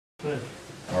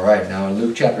All right, now in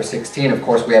Luke chapter 16, of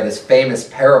course, we have this famous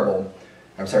parable.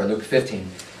 I'm sorry, Luke 15.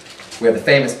 We have the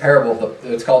famous parable,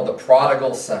 it's called the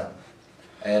Prodigal Son.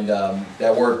 And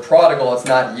that word prodigal, it's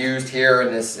not used here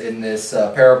in this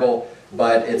parable,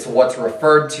 but it's what's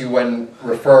referred to when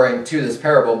referring to this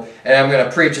parable. And I'm going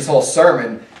to preach this whole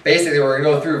sermon. Basically, we're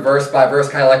going to go through verse by verse,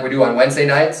 kind of like we do on Wednesday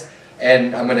nights.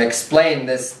 And I'm going to explain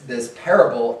this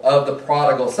parable of the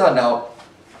prodigal son. Now,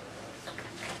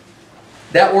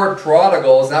 that word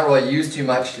prodigal is not really used too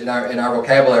much in our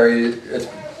vocabulary.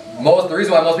 The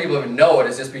reason why most people even know it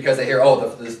is just because they hear,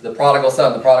 oh, the prodigal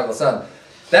son, the prodigal son.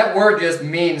 That word just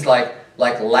means like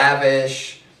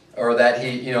lavish, or that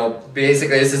he,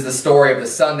 basically this is the story of the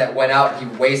son that went out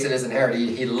and he wasted his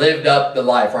inheritance. He lived up the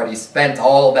life, right? He spent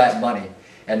all of that money.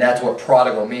 And that's what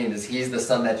prodigal means, is he's the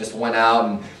son that just went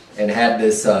out and had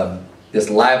this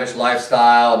lavish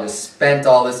lifestyle, and just spent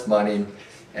all this money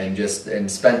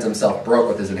and spent himself broke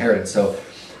with his inheritance.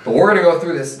 But we're going to go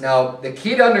through this. Now, the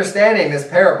key to understanding this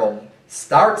parable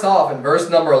starts off in verse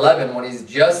number 11 when he's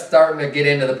just starting to get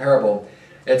into the parable.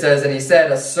 It says, and he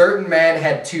said, a certain man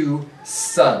had 2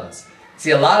 sons.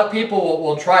 See, a lot of people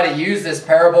will try to use this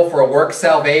parable for a work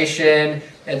salvation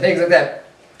and things like that.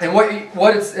 And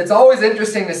it's always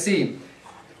interesting to see.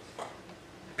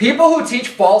 People who teach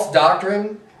false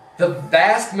doctrine, the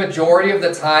vast majority of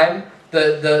the time,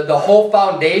 the whole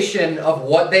foundation of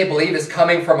what they believe is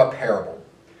coming from a parable.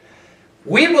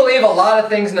 We believe a lot of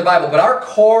things in the Bible, but our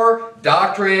core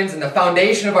doctrines and the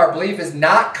foundation of our belief is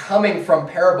not coming from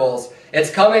parables.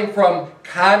 It's coming from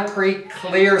concrete,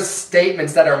 clear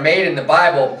statements that are made in the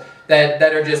Bible that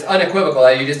are just unequivocal.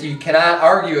 You cannot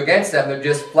argue against them. They're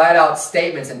just flat out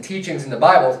statements and teachings in the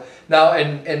Bible. Now,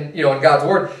 in God's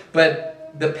Word. But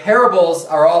the parables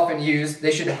are often used.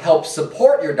 They should help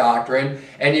support your doctrine,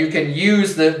 and you can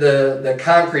use the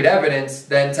concrete evidence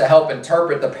then to help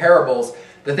interpret the parables,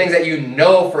 the things that you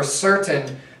know for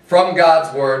certain from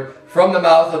God's Word, from the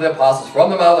mouth of the apostles, from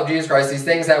the mouth of Jesus Christ, these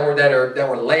things that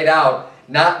were laid out,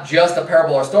 not just a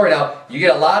parable or story. Now, you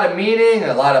get a lot of meaning,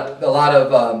 a lot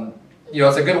of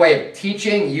it's a good way of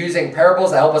teaching, using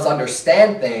parables to help us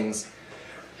understand things.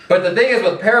 But the thing is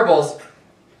with parables,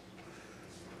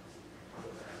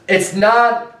 it's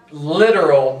not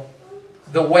literal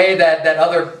the way that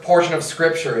other portion of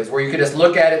Scripture is, where you can just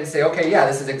look at it and say, okay, yeah,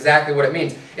 this is exactly what it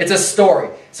means. It's a story.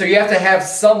 So you have to have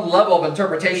some level of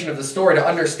interpretation of the story to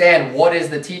understand what is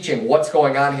the teaching, what's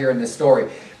going on here in this story.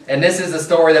 And this is the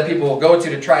story that people will go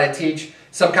to try to teach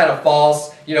some kind of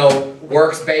false,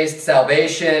 works-based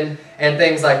salvation and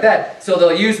things like that. So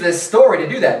they'll use this story to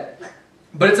do that.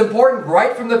 But it's important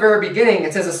right from the very beginning.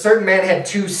 It says a certain man had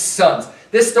 2 sons.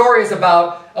 This story is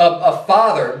about a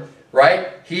father, right?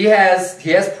 He has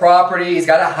property, he's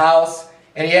got a house,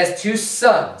 and he has 2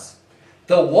 sons.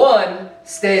 The one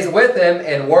stays with him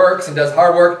and works and does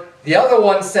hard work. The other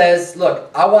one says, look,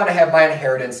 I want to have my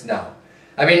inheritance now.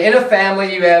 I mean, in a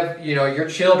family, you have, your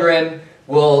children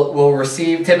will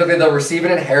receive, typically they'll receive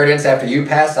an inheritance after you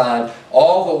pass on.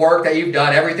 All the work that you've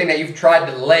done, everything that you've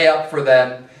tried to lay up for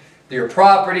them, your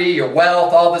property, your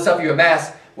wealth, all the stuff you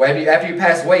amass, after you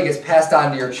pass away, it gets passed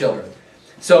on to your children.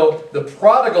 So the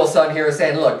prodigal son here is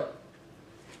saying, look,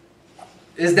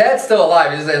 is dad still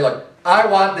alive? He's saying, look, I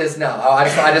want this now. I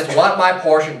just want my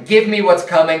portion. Give me what's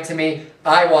coming to me.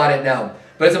 I want it now.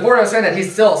 But it's important to understand that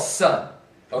he's still a son.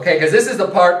 Okay, because this is the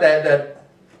part that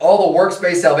all the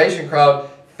works-based salvation crowd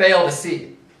fail to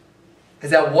see. Is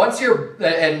that once you're,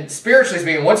 and spiritually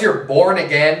speaking, once you're born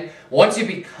again, once you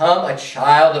become a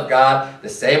child of God, the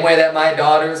same way that my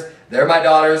daughters, they're my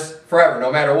daughters forever,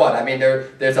 no matter what. I mean,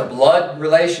 there's a blood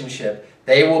relationship.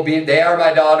 They are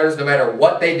my daughters no matter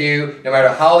what they do, no matter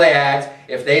how they act.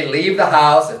 If they leave the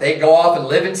house, if they go off and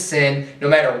live in sin, no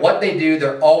matter what they do,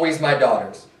 they're always my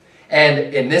daughters.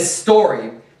 And in this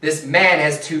story, this man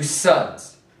has 2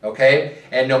 sons. Okay?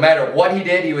 And no matter what he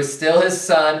did, he was still his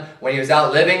son. When he was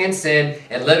out living in sin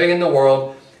and living in the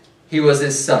world, he was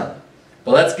his son.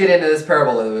 But let's get into this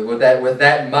parable with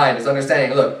that in mind. Is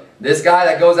understanding, look, this guy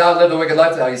that goes out and lives the wicked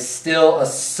lifestyle, he's still a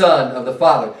son of the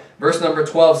Father. Verse number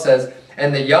 12 says,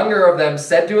 and the younger of them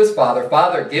said to his father,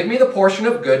 Father, give me the portion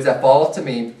of goods that falleth to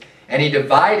me. And he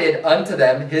divided unto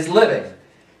them his living.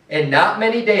 And not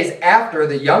many days after,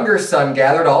 the younger son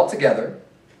gathered all together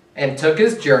and took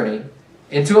his journey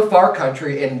into a far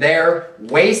country, and there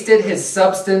wasted his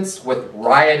substance with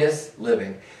riotous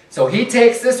living. So he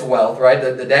takes this wealth, right?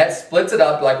 The dad splits it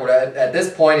up. Like at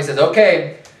this point, he says,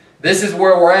 okay, this is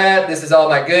where we're at. This is all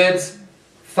my goods.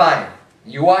 Fine.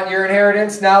 You want your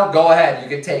inheritance now? Go ahead. You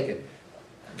can take it.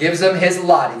 Gives him his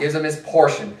lot. He gives him his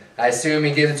portion. I assume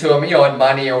he gives it to him, in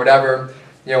money or whatever.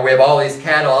 you know, we have all these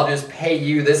cattle, I'll just pay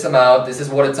you this amount, this is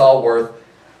what it's all worth.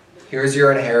 Here's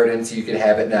your inheritance, you can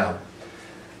have it now.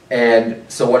 And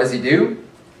so what does he do?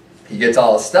 He gets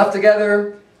all his stuff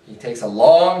together, he takes a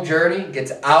long journey,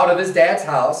 gets out of his dad's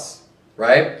house,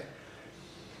 right?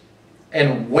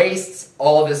 And wastes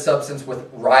all of his substance with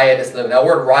riotous living. That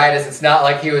word riotous, it's not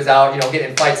like he was out, you know,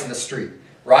 getting in fights in the street.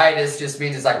 Riotous just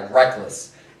means it's like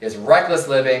reckless. It's reckless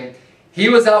living. He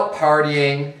was out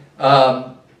partying.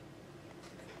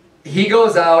 He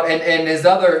goes out, and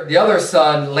the other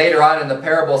son later on in the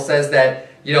parable says that,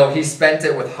 you know, he spent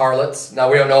it with harlots. Now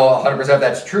we don't know 100% if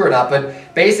that's true or not,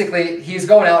 but basically he's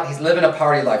going out, he's living a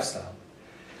party lifestyle.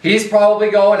 He's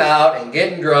probably going out and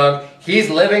getting drunk.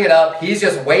 He's living it up. He's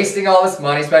just wasting all this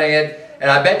money, spending it. And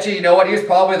I bet you know what? He was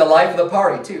probably the life of the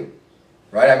party too.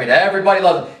 Right? I mean, everybody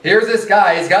loves him. Here's this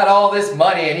guy. He's got all this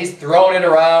money and he's throwing it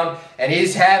around and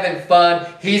he's having fun.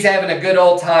 He's having a good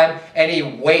old time and he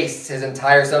wastes his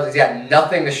entire substance. He's got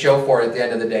nothing to show for it at the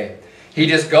end of the day. He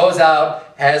just goes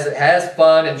out, has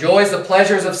fun, enjoys the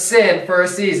pleasures of sin for a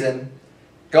season,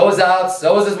 goes out,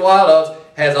 sows his wild oats,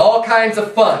 has all kinds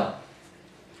of fun,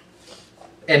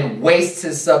 and wastes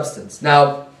his substance.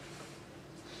 Now,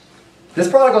 this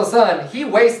prodigal son,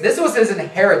 this was his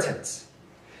inheritance.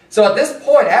 So at this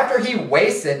point, after he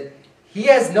wastes it, he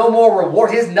has no more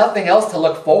reward. He has nothing else to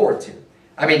look forward to.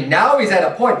 I mean, now he's at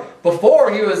a point.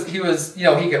 Before he was, you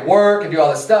know, he could work and do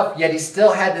all this stuff, yet he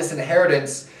still had this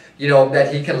inheritance, you know,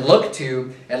 that he can look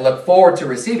to and look forward to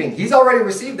receiving. He's already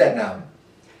received that now.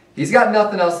 He's got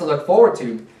nothing else to look forward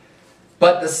to.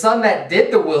 But the son that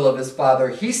did the will of his father,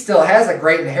 he still has a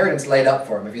great inheritance laid up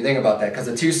for him, if you think about that. Because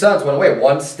the two sons went away.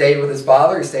 One stayed with his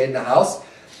father. He stayed in the house.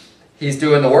 He's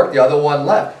doing the work. The other one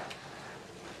left.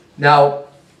 Now,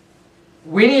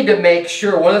 we need to make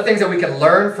sure, one of the things that we can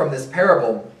learn from this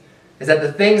parable is that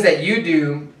the things that you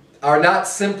do are not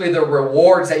simply the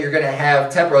rewards that you're going to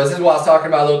have temporal. This is what I was talking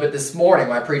about a little bit this morning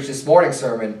when I preached this morning's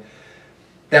sermon.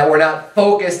 That we're not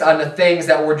focused on the things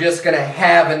that we're just going to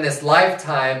have in this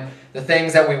lifetime, the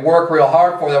things that we work real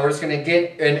hard for, that we're just going to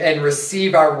get and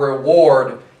receive our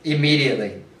reward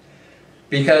immediately.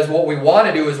 Because what we want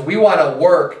to do is we want to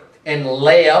work and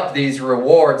lay up these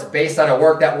rewards based on a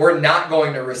work that we're not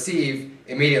going to receive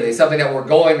immediately, something that we're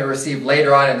going to receive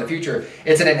later on in the future.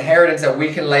 It's an inheritance that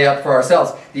we can lay up for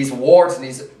ourselves. These rewards and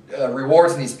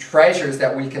these treasures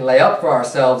that we can lay up for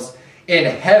ourselves in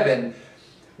heaven,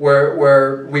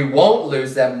 where we won't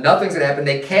lose them. Nothing's going to happen.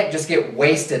 They can't just get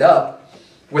wasted up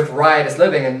with riotous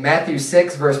living. In Matthew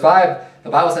 6, verse 5,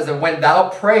 the Bible says, "And when thou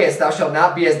prayest, thou shalt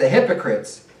not be as the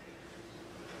hypocrites.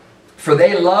 For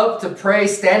they love to pray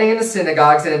standing in the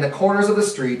synagogues and in the corners of the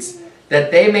streets,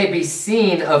 that they may be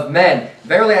seen of men.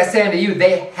 Verily I say unto you,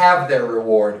 they have their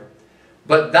reward.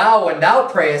 But thou, when thou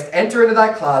prayest, enter into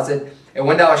thy closet, and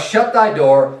when thou hast shut thy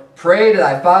door, pray to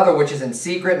thy Father which is in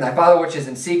secret, and thy Father which is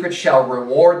in secret shall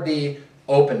reward thee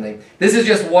openly." This is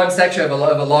just one section of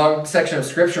a long section of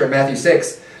Scripture in Matthew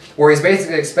 6, where he's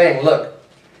basically explaining, look,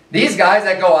 these guys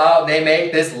that go out and they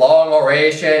make this long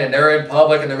oration and they're in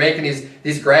public and they're making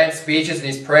these grand speeches and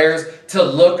these prayers to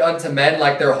look unto men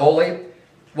like they're holy,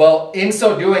 well, in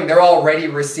so doing, they're already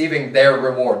receiving their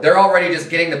reward. They're already just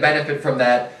getting the benefit from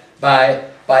that by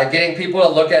getting people to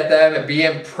look at them and be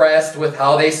impressed with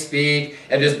how they speak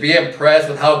and just be impressed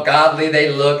with how godly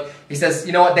they look. He says,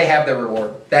 you know what? They have their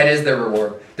reward. That is their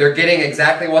reward. They're getting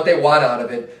exactly what they want out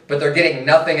of it, but they're getting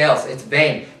nothing else. It's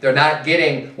vain. They're not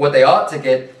getting what they ought to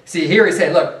get. See, here he's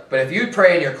saying, look, but if you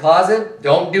pray in your closet,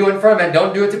 don't do it in front of men.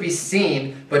 Don't do it to be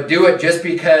seen, but do it just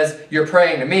because you're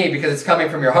praying to me, because it's coming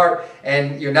from your heart,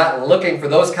 and you're not looking for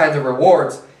those kinds of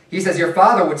rewards. He says, your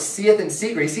Father which seeth in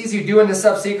secret. He sees you doing this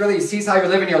stuff secretly. He sees how you're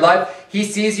living your life. He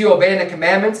sees you obeying the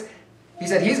commandments. He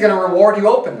said he's going to reward you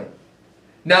openly.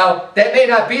 Now, that may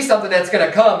not be something that's going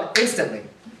to come instantly.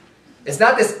 It's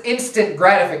not this instant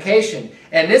gratification.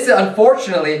 And this,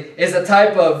 unfortunately, is a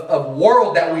type of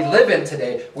world that we live in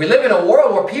today. We live in a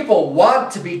world where people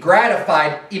want to be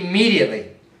gratified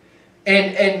immediately.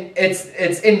 And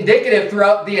it's indicative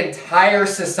throughout the entire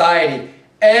society.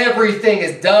 Everything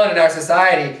is done in our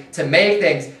society to make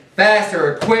things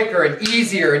faster, quicker, and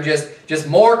easier, and just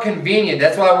more convenient.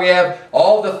 That's why we have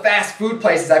all the fast food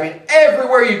places. I mean,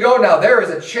 everywhere you go now, there is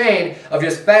a chain of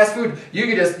just fast food.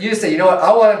 You just say, you know what,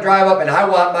 I want to drive up and I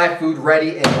want my food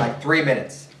ready in like 3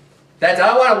 minutes. I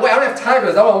don't have time for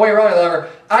this. I don't want to wait around any longer.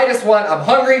 I'm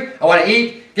hungry, I want to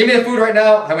eat. Give me the food right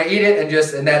now. I'm going to eat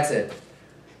it and that's it.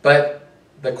 But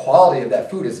the quality of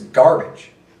that food is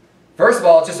garbage. First of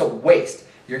all, it's just a waste.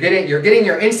 You're getting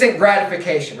your instant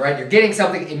gratification, right? You're getting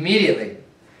something immediately.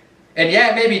 And yeah,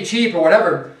 it may be cheap or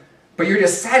whatever, but you're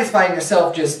just satisfying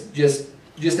yourself just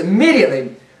just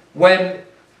immediately,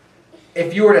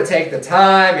 if you were to take the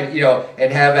time and,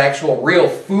 and have actual real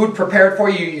food prepared for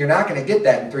you, you're not going to get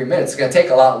that in 3 minutes. It's going to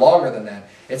take a lot longer than that.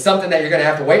 It's something that you're going to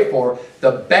have to wait for.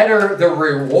 The better the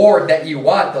reward that you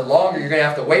want, the longer you're going to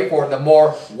have to wait for it, the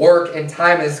more work and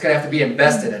time is going to have to be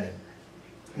invested in it.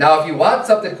 Now, if you want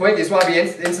something quick, you just want to be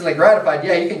instantly gratified,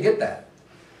 yeah, you can get that.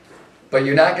 But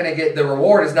you're not going to get, the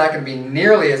reward is not going to be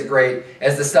nearly as great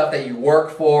as the stuff that you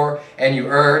work for and you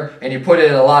earn and you put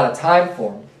in a lot of time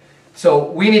for.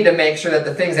 So we need to make sure that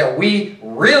the things that we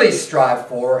really strive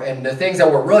for and the things that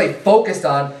we're really focused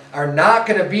on are not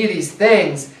going to be these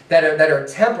things that are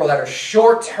temporal, that are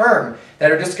short term,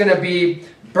 that are just going to be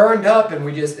burned up, and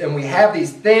we have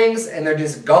these things and they're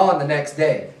just gone the next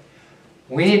day.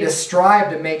 We need to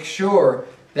strive to make sure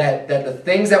that the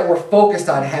things that we're focused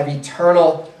on have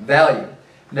eternal value.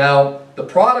 Now, the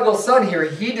prodigal son here,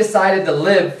 he decided to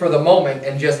live for the moment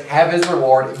and just have his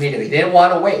reward immediately. He didn't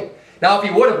want to wait. Now, if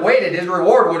he would have waited, his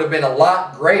reward would have been a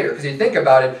lot greater. Because you think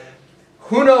about it,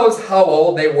 who knows how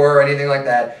old they were or anything like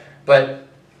that, but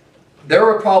there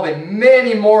were probably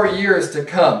many more years to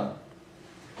come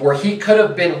where he could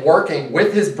have been working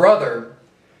with his brother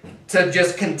to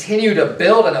just continue to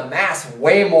build and amass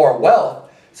way more wealth,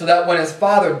 so that when his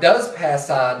father does pass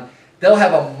on, they'll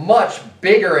have a much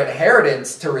bigger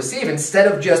inheritance to receive, instead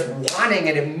of just wanting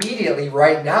it immediately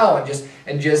right now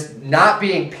and just not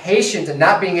being patient and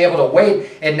not being able to wait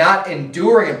and not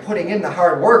enduring and putting in the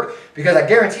hard work. Because I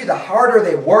guarantee you, the harder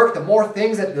they work, the more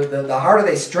things that the harder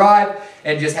they strive,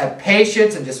 and just have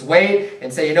patience and just wait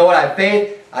and say, you know what, I have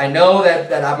faith. I know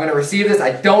that I'm going to receive this.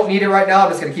 I don't need it right now.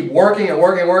 I'm just going to keep working and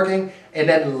working and working, and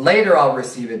then later I'll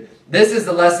receive it. This is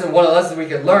the lesson, one of the lessons we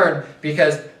can learn,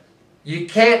 because you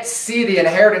can't see the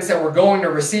inheritance that we're going to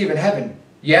receive in heaven.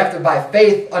 You have to, by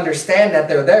faith, understand that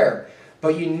they're there.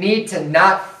 But you need to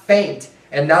not faint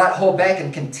and not hold back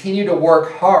and continue to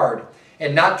work hard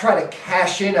and not try to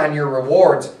cash in on your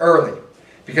rewards early,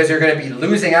 because you're going to be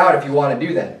losing out if you want to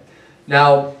do that.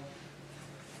 Now,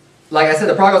 like I said,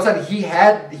 the prodigal son, he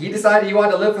decided he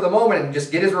wanted to live for the moment and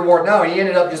just get his reward now, and he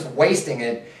ended up just wasting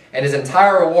it, and his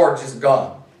entire reward is just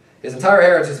gone. His entire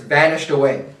inheritance just vanished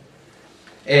away.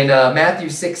 In Matthew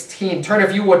 16, turn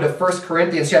if you would to 1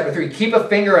 Corinthians chapter 3. Keep a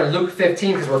finger in Luke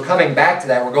 15, because we're coming back to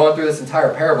that. We're going through this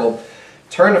entire parable.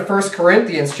 Turn to 1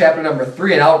 Corinthians chapter number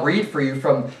 3, and I'll read for you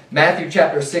from Matthew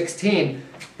chapter 16.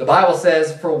 The Bible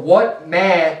says, for what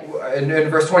man, in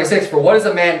verse 26, for what is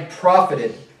a man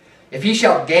profited, if he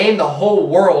shall gain the whole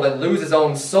world and lose his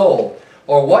own soul?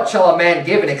 Or what shall a man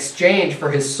give in exchange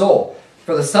for his soul?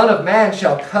 For the Son of Man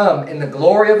shall come in the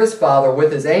glory of his Father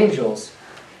with his angels,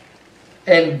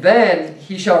 and then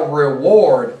he shall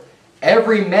reward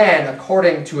every man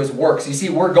according to his works. You see,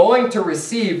 we're going to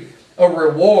receive a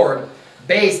reward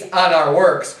based on our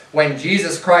works when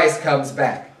Jesus Christ comes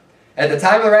back. At the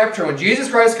time of the rapture, when Jesus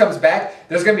Christ comes back,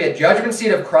 there's going to be a judgment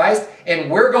seat of Christ, and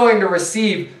we're going to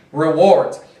receive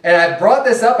rewards. And I brought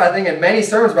this up, I think, in many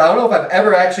sermons, but I don't know if I've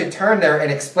ever actually turned there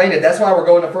and explained it. That's why we're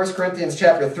going to 1 Corinthians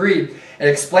chapter 3. It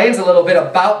explains a little bit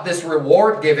about this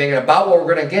reward giving and about what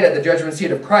we're going to get at the judgment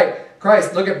seat of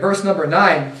Christ. Look at verse number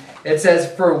 9. It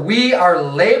says, for we are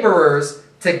laborers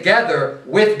together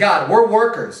with God. We're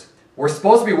workers. We're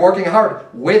supposed to be working hard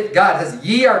with God. It says,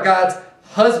 ye are God's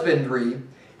husbandry.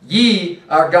 Ye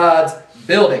are God's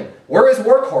building. We're his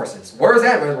workhorses. Where is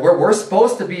that? We're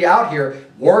supposed to be out here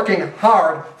working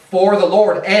hard for the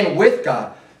Lord and with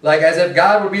God. Like as if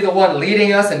God would be the one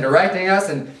leading us and directing us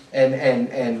and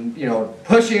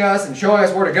pushing us and showing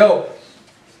us where to go.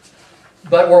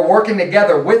 But we're working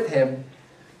together with him.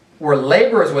 We're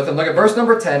laborers with him. Look at verse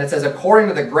number 10. It says, according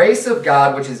to the grace of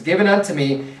God which is given unto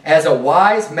me, as a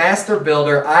wise master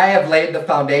builder, I have laid the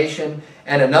foundation,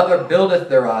 and another buildeth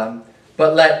thereon.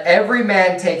 But let every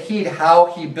man take heed how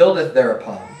he buildeth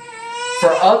thereupon. For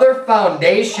other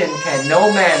foundation can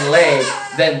no man lay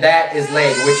than that is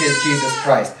laid, which is Jesus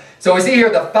Christ. So we see here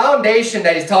the foundation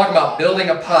that he's talking about building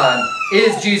upon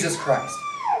is Jesus Christ.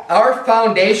 Our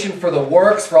foundation for the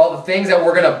works, for all the things that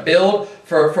we're going to build,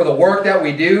 for the work that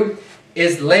we do,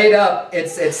 is laid up. It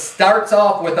starts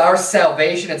off with our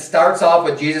salvation. It starts off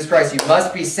with Jesus Christ. You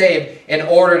must be saved in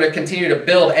order to continue to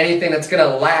build anything that's going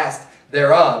to last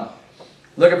thereon.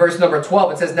 Look at verse number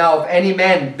 12. It says, now if any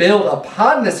man build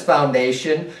upon this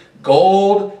foundation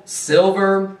gold,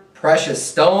 silver, precious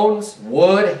stones,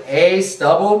 wood, hay,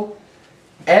 stubble,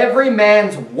 every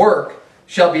man's work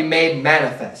shall be made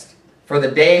manifest. For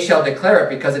the day shall declare it,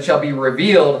 because it shall be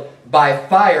revealed by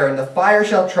fire, and the fire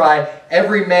shall try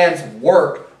every man's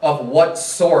work of what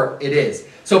sort it is.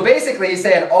 So basically he's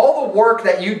saying all the work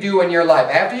that you do in your life,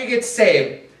 after you get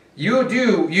saved, you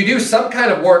do some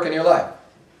kind of work in your life.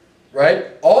 right?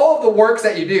 All of the works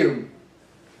that you do,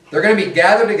 they're going to be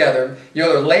gathered together.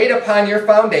 They're laid upon your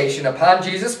foundation, upon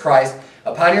Jesus Christ,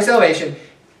 upon your salvation.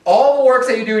 All the works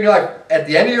that you do in your life, at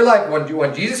the end of your life,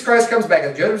 when Jesus Christ comes back,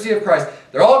 at the judgment seat of Christ,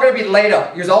 they're all going to be laid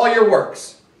up. Here's all your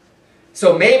works.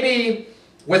 So maybe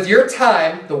with your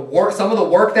time, some of the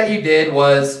work that you did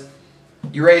was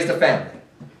you raised a family.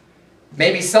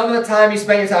 Maybe some of the time you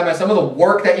spent your time on some of the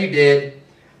work that you did,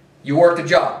 you worked a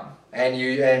job and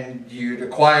you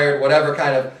acquired whatever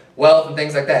kind of wealth and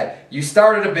things like that. You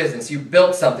started a business, you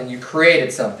built something, you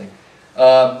created something.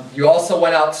 You also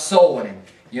went out soul winning.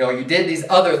 You did these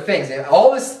other things. And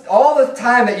all the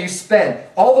time that you spend,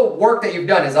 all the work that you've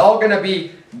done is all going to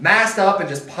be massed up and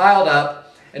just piled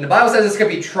up. And the Bible says it's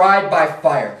going to be tried by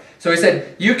fire. So he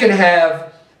said you can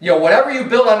have, whatever you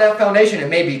build on that foundation, it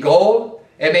may be gold,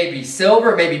 it may be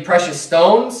silver, it may be precious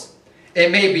stones, it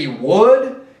may be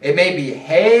wood, it may be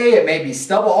hay, it may be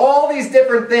stubble, all these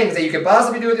different things that you could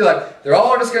possibly do with your life. They're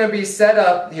all just going to be set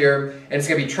up here, and it's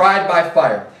going to be tried by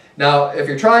fire. Now, if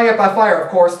you're trying it by fire, of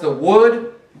course, the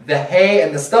wood, the hay,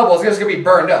 and the stubble is just going to be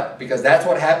burned up, because that's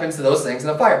what happens to those things in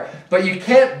the fire. But you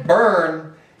can't burn,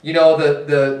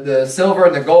 the silver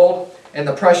and the gold and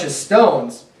the precious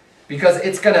stones, because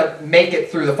it's going to make it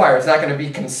through the fire. It's not going to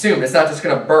be consumed. It's not just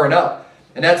going to burn up.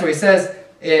 And that's what he says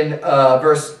in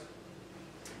verse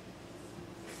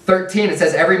 13. It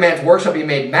says, every man's work shall be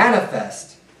made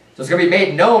manifest. So it's going to be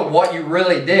made known what you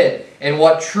really did and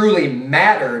what truly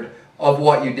mattered of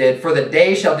what you did. For the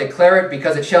day shall declare it,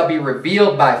 because it shall be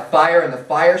revealed by fire, and the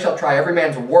fire shall try every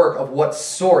man's work of what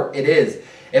sort it is.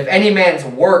 If any man's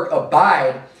work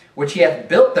abide, which he hath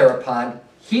built thereupon,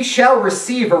 he shall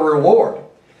receive a reward.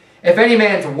 If any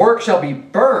man's work shall be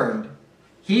burned,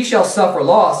 he shall suffer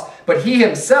loss, but he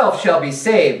himself shall be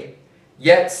saved,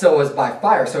 yet so as by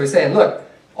fire. So he's saying, look,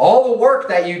 all the work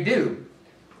that you do,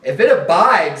 if it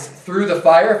abides through the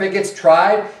fire, if it gets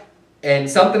tried, and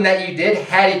something that you did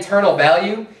had eternal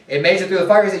value, it makes it through the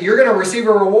fire, he said, you're going to receive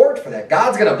a reward for that.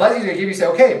 God's going to bless you. He's going to give you, say,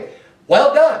 okay,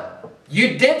 well done.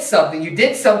 You did something. You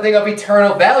did something of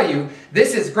eternal value.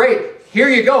 This is great. Here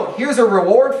you go. Here's a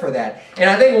reward for that. And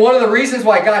I think one of the reasons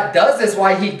why God does this,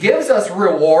 why he gives us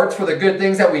rewards for the good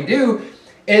things that we do,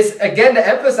 is, again, to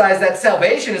emphasize that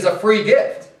salvation is a free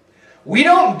gift. We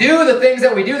don't do the things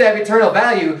that we do that have eternal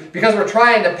value because we're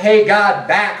trying to pay God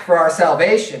back for our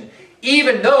salvation.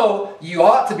 Even though you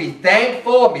ought to be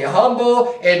thankful and be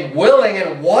humble and willing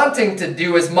and wanting to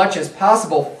do as much as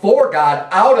possible for God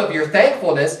out of your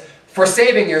thankfulness for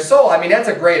saving your soul. I mean, that's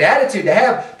a great attitude to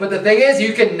have. But the thing is,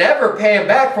 you can never pay him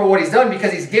back for what he's done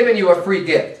because he's given you a free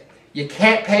gift. You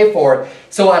can't pay for it.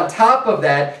 So on top of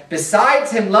that,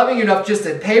 besides him loving you enough just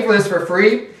to pay for this for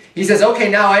free, he says, okay,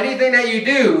 now anything that you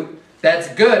do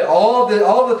that's good, all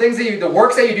the things that the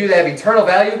works that you do that have eternal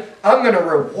value, I'm going to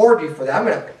reward you for that. I'm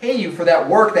going to pay you for that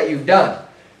work that you've done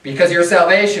because your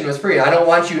salvation was free. I don't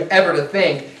want you ever to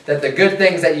think that the good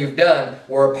things that you've done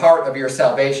were a part of your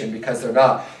salvation, because they're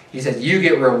not. He says you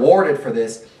get rewarded for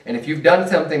this, and if you've done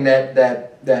something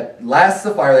that lasts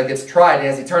the fire, that gets tried and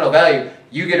has eternal value,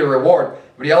 you get a reward.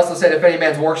 But he also said, if any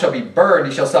man's work shall be burned,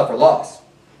 he shall suffer loss.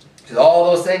 So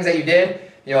all those things that you did,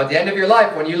 at the end of your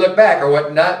life, when you look back, or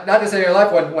what, not just in your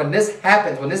life, when this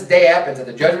happens, when this day happens at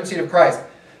the judgment seat of Christ,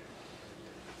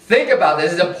 think about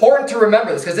this. It's important to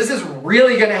remember this, because this is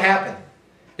really going to happen.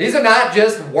 These are not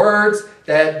just words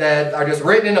that are just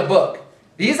written in a book.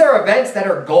 These are events that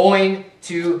are going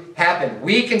to happen.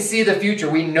 We can see the future.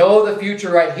 We know the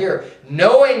future right here.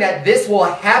 Knowing that this will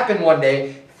happen one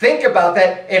day, think about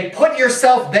that and put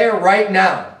yourself there right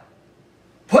now.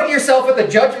 Put yourself at the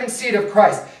judgment seat of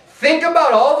Christ. Think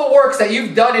about all the works that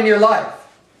you've done in your life.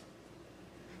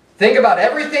 Think about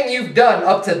everything you've done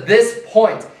up to this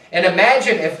point. And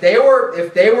imagine if they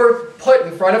were put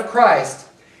in front of Christ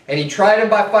and he tried them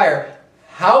by fire,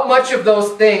 how much of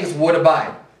those things would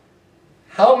abide?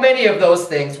 How many of those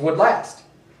things would last?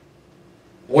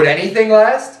 Would anything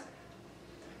last?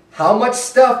 How much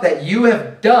stuff that you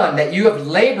have done, that you have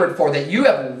labored for, that you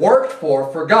have worked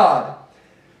for God,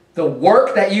 the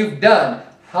work that you've done,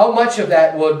 how much of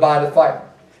that will abide the fire?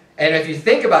 And if you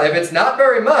think about it, if it's not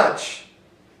very much,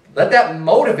 let that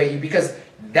motivate you, because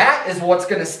that is what's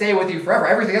going to stay with you forever.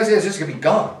 Everything else is just going to be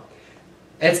gone.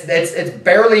 It's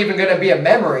barely even going to be a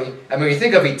memory. I mean, when you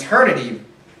think of eternity,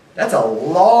 that's a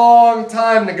long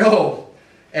time to go.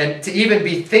 And to even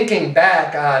be thinking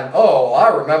back on, oh, I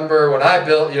remember when I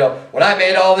built, when I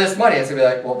made all this money, it's going to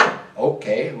be like, well,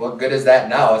 okay, what good is that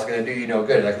now? It's going to do you no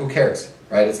good. Like, who cares,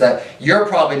 right? It's that you're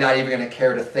probably not even going to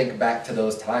care to think back to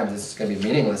those times. It's going to be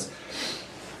meaningless.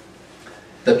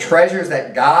 the treasures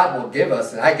that God will give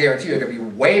us, and I guarantee you, it could be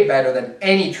way better than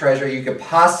any treasure you could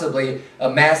possibly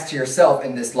amass to yourself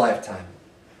in this lifetime.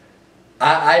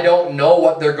 I don't know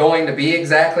what they're going to be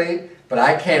exactly, but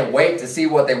I can't wait to see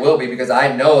what they will be, because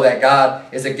I know that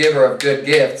God is a giver of good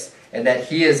gifts, and that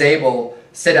He is able,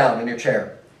 sit down in your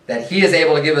chair, that He is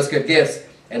able to give us good gifts,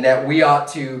 and that we ought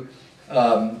to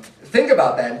think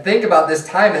about that, and think about this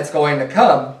time that's going to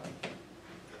come,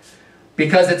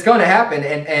 because it's going to happen.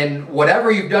 And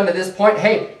whatever you've done to this point,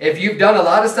 hey, if you've done a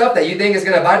lot of stuff that you think is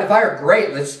going to abide the fire,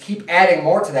 great, let's keep adding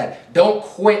more to that. Don't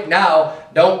quit now.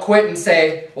 Don't quit and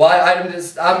say, well,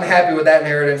 I'm happy with that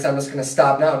inheritance, I'm just going to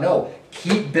stop now. No,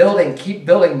 keep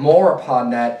building more upon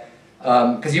that,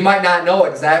 because you might not know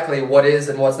exactly what is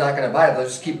and what's not going to abide.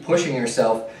 Let's just keep pushing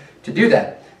yourself to do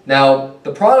that. Now,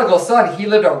 the prodigal son, he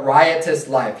lived a riotous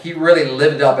life. He really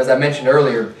lived it up, as I mentioned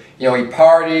earlier. You know, he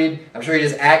partied. I'm sure he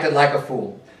just acted like a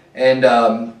fool. And,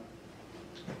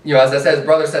 you know, as I said, his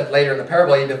brother said later in the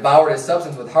parable, he devoured his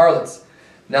substance with harlots.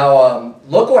 Now,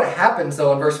 look what happens,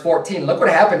 though, in verse 14. Look what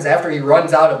happens after he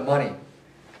runs out of money,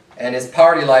 and his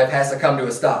party life has to come to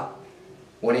a stop.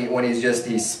 When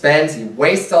he spends, he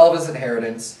wastes all of his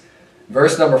inheritance.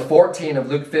 Verse number 14 of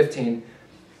Luke 15.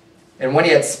 And when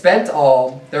he had spent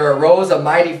all, there arose a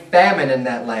mighty famine in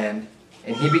that land,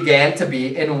 and he began to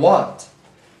be in want.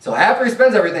 So after he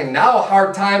spends everything, now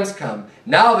hard times come.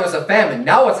 Now there's a famine.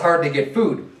 Now it's hard to get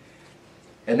food.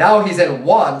 And now he's in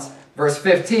want. Verse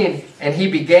 15, and he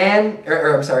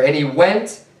and he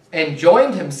went and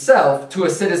joined himself to a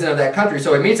citizen of that country.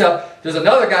 So he meets up. There's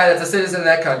another guy that's a citizen of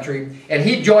that country, and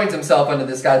he joins himself unto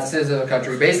this guy that's a citizen of the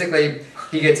country. Basically,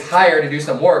 he gets hired to do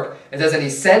some work. It says, and he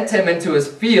sent him into his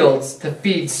fields to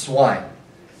feed swine.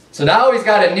 So now he's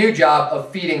got a new job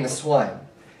of feeding the swine.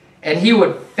 And he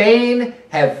would fain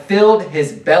have filled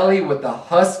his belly with the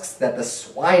husks that the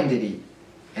swine did eat,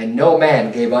 and no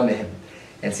man gave unto him.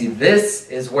 And see, this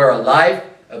is where a life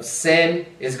of sin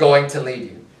is going to lead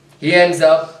you. He ends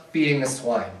up feeding the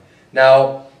swine.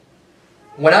 Now,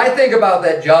 when I think about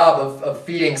that job of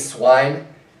feeding swine,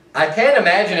 I can't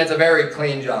imagine it's a very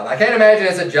clean job. I can't imagine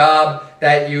it's a job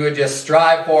that you would just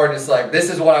strive for, and it's like, this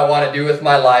is what I want to do with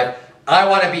my life. I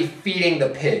want to be feeding the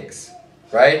pigs,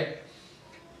 right?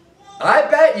 I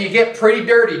bet you get pretty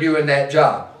dirty doing that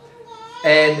job.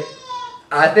 And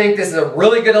I think this is a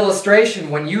really good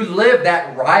illustration when you live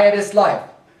that riotous life.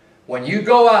 When you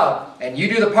go out and you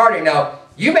do the partying. Now,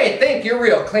 you may think you're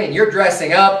real clean. You're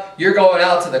dressing up. You're going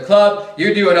out to the club.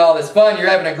 You're doing all this fun. You're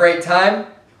having a great time.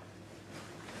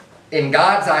 In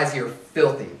God's eyes, you're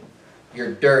filthy.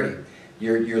 You're dirty.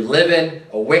 You're living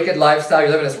a wicked lifestyle.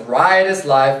 You're living this riotous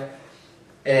life.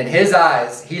 And in His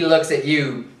eyes, He looks at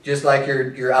you just like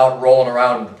you're out rolling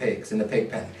around with the pigs in the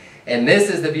pig pen. And this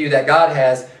is the view that God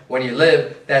has when you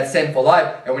live that sinful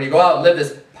life. And when you go out and live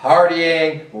this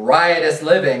partying, riotous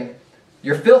living,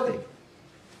 you're filthy.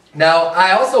 Now,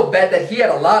 I also bet that he had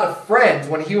a lot of friends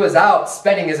when he was out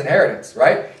spending his inheritance,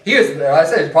 right? He was, I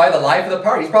said, he's probably the life of the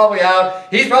party. He's probably out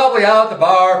at the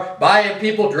bar, buying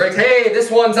people drinks. Hey,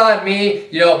 this one's on me.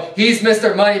 You know, he's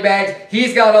Mr. Moneybags.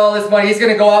 He's got all this money. He's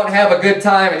going to go out and have a good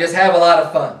time and just have a lot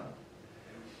of fun.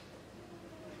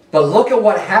 But look at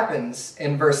what happens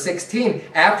in verse 16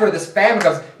 after this famine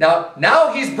comes.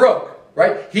 Now he's broke,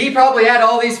 right? He probably had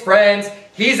all these friends.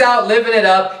 He's out living it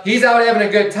up. He's out having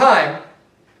a good time.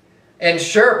 And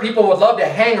sure, people would love to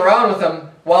hang around with him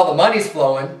while the money's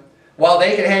flowing, while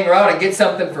they can hang around and get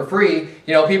something for free.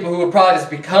 You know, people who would probably just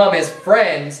become his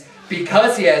friends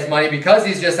because he has money, because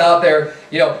he's just out there,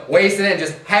 you know, wasting it and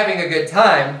just having a good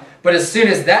time. But as soon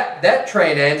as that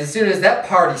train ends, as soon as that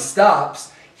party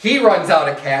stops, he runs out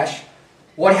of cash.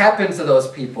 What happens to those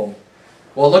people?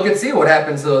 Well, look and see what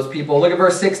happens to those people. Look at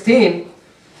verse 16.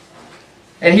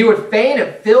 And he would fain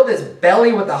have filled his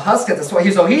belly with the husk of the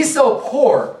swine. So he's so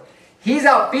poor. He's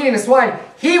out feeding the swine.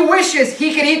 He wishes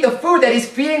he could eat the food that he's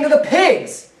feeding to the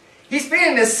pigs. He's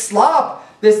feeding this slop,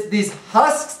 these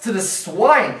husks to the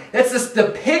swine. That's just the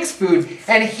pig's food.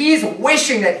 And he's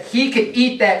wishing that he could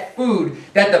eat that food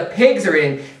that the pigs are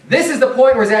eating. This is the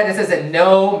point where it's at, and it says that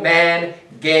no man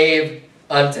gave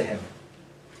unto him.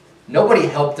 Nobody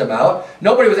helped him out.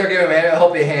 Nobody was there giving him a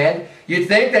helping hand. You'd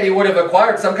think that he would have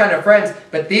acquired some kind of friends,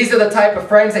 but these are the type of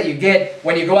friends that you get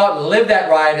when you go out and live that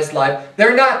riotous life.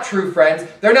 They're not true friends.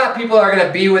 They're not people that are going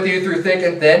to be with you through thick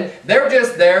and thin. They're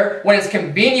just there when it's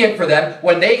convenient for them,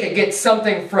 when they can get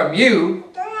something from you,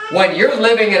 when you're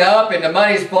living it up and the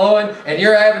money's flowing and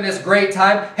you're having this great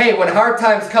time. Hey, when hard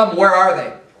times come, where are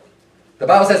they? The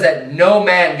Bible says that no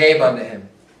man gave unto him.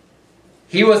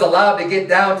 He was allowed to get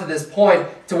down to this point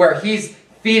to where he's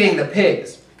feeding the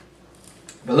pigs.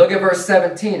 But look at verse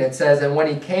 17. It says, and when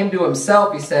he came to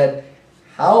himself, he said,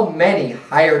 how many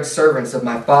hired servants of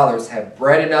my father's have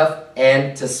bread enough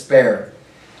and to spare,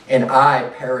 and I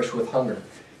perish with hunger.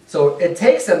 So it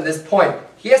takes him this point.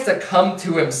 He has to come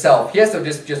to himself. He has to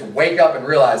just wake up and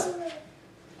realize,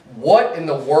 what in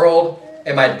the world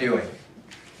am I doing?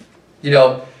 You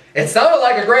know, it sounded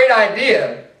like a great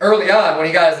idea early on when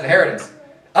he got his inheritance.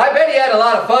 I bet he had a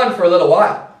lot of fun for a little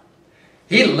while.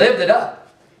 He lived it up.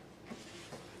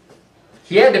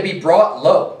 He had to be brought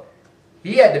low.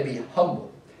 He had to be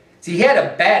humble. See, he had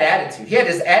a bad attitude. He had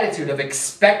this attitude of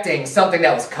expecting something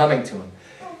that was coming to him.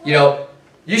 You know,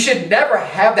 you should never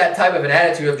have that type of an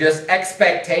attitude of just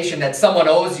expectation that someone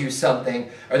owes you something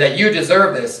or that you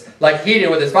deserve this, like he did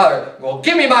with his father. Well,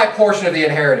 give me my portion of the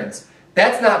inheritance.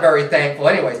 That's not very thankful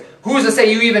anyways. Who's to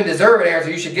say you even deserve an inheritance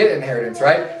or you should get an inheritance,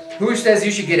 right? Who says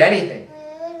you should get anything?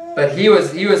 But he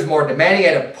was more demanding, he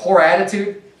had a poor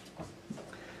attitude.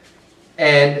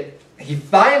 And he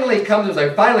finally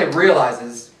finally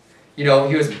realizes, you know,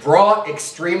 he was brought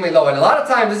extremely low. And a lot of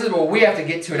times this is what we have to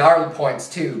get to in our points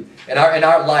too, in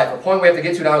our life. A point we have to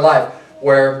get to in our life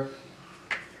where,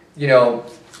 you know,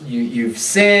 you've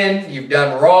sinned, you've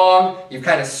done wrong, you've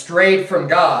kind of strayed from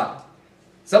God.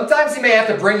 Sometimes he may have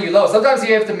to bring you low. Sometimes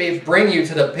he have to bring you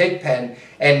to the pig pen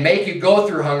and make you go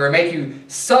through hunger, make you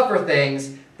suffer things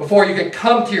before you can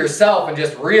come to yourself and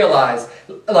just realize,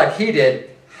 like he did,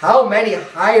 how many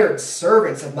hired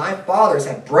servants of my father's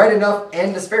have bread enough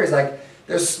and to spare? He's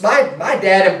like, my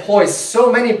dad employs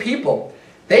so many people.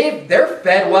 They're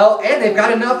fed well and they've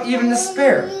got enough even to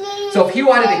spare. So if he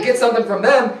wanted to get something from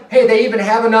them, hey, they even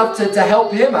have enough to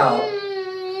help him out.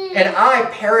 And I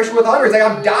perish with hunger. It's like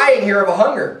I'm dying here of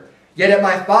hunger. Yet at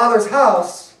my father's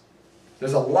house,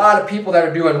 there's a lot of people that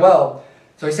are doing well.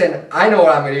 So he said, I know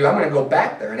what I'm going to do. I'm going to go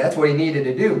back there. And that's what he needed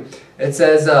to do. It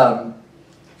says,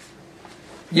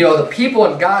 you know, the people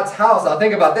in God's house, I'll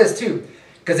think about this too.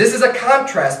 Because this is a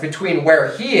contrast between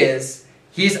where he is.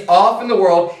 He's off in the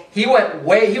world. He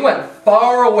went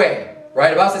far away. Right?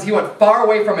 The Bible says he went far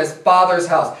away from his father's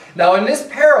house. Now in this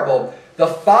parable, the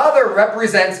father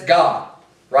represents God.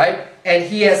 Right? And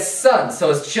he has sons. So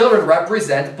his children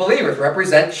represent believers,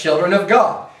 represent children of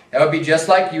God. That would be just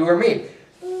like you or me.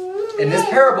 In this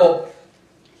parable,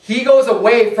 he goes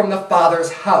away from the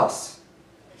father's house.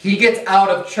 He gets out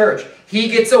of church. He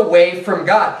gets away from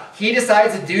God. He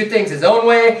decides to do things his own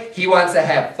way. He wants to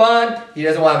have fun. He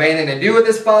doesn't want to have anything to do with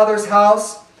his father's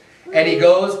house. And he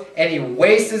goes and he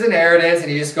wastes his inheritance and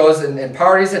he just goes and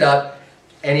parties it up.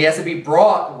 And he has to be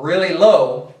brought really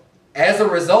low. As a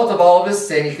result of all of his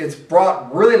sin, he gets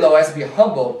brought really low, has to be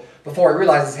humbled before he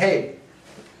realizes, hey,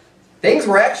 things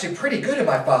were actually pretty good in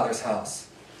my father's house.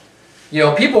 You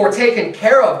know, people were taken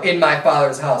care of in my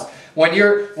father's house. When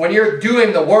you're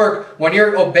doing the work, when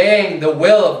you're obeying the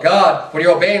will of God, when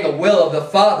you're obeying the will of the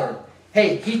Father,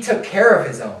 hey, he took care of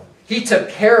his own. He took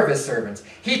care of his servants.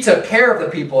 He took care of the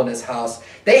people in his house.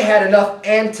 They had enough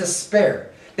and to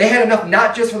spare. They had enough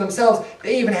not just for themselves,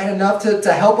 they even had enough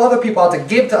to help other people out, to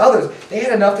give to others. They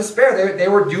had enough to spare. They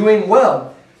were doing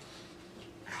well.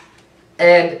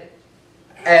 And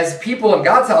as people in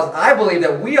God's house, I believe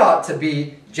that we ought to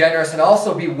be generous and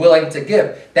also be willing to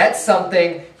give. That's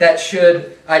something that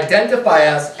should identify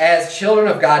us as children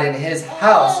of God in his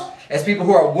house, as people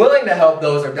who are willing to help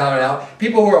those who are down and out,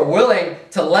 people who are willing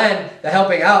to lend the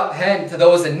helping out hand to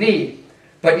those in need.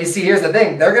 But you see, here's the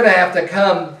thing. They're going to have to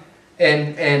come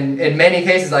in many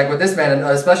cases, like with this man, and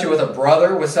especially with a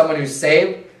brother, with someone who's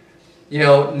saved. You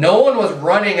know, no one was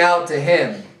running out to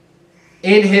him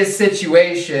in his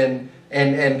situation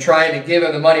and trying to give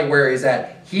him the money where he's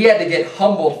at. He had to get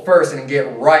humbled first and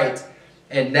get right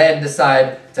and then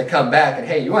decide to come back. And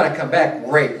hey, you want to come back?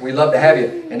 Great. We'd love to have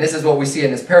you. And this is what we see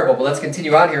in this parable. But let's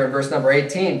continue on here in verse number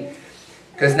 18.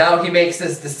 Because now he makes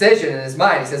this decision in his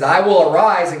mind. He says, I will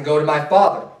arise and go to my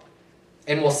father,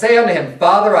 and will say unto him,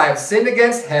 Father, I have sinned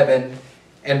against heaven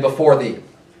and before thee,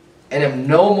 and am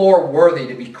no more worthy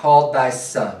to be called thy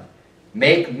son.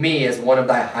 Make me as one of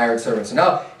thy hired servants. So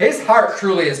now his heart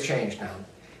truly has changed now.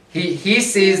 He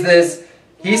sees this.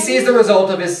 He sees the result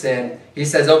of his sin. He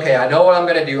says, okay, I know what I'm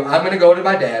going to do. I'm going to go to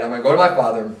my dad. I'm going to go to my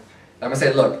father. I'm going to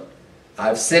say, look,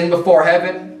 I've sinned before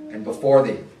heaven and before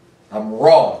thee. I'm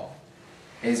wrong.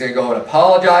 And he's going to go and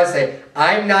apologize, say,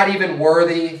 I'm not even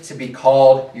worthy to be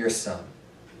called your son.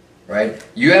 Right?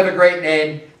 You have a great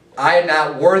name. I am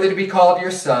not worthy to be called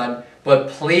your son. But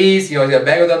please, you know, he's going to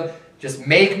beg with them, just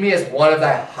make me as one of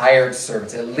thy hired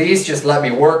servants. At least just let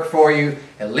me work for you.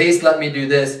 At least let me do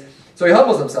this. So he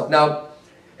humbles himself. Now,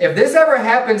 if this ever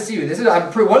happens to you, one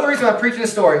of the reasons I'm preaching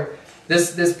this story,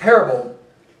 this parable,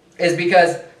 is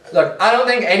because Look, I don't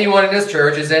think anyone in this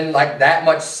church is in like that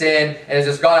much sin and has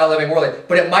just gone out living worldly,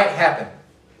 but it might happen.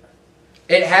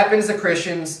 It happens to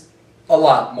Christians a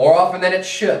lot, more often than it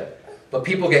should. But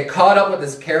people get caught up with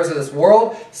the cares of this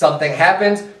world. Something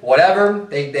happens, whatever.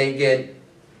 They get,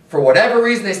 for whatever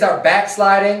reason, they start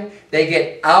backsliding. They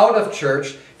get out of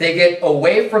church. They get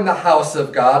away from the house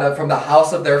of God, from the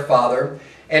house of their Father,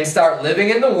 and start living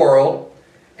in the world.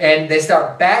 And they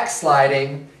start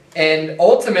backsliding. And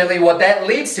ultimately, what that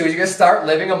leads to is you're going to start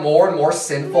living a more and more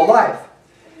sinful life.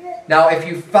 Now, if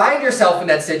you find yourself in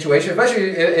that situation, especially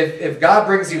if God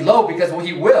brings you low, because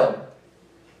He will,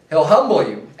 He'll humble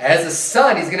you. As a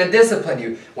son, He's going to discipline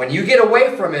you. When you get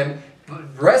away from Him,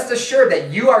 rest assured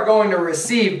that you are going to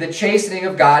receive the chastening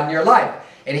of God in your life.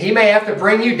 And He may have to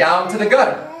bring you down to the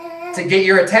gutter to get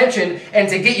your attention and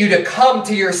to get you to come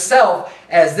to yourself,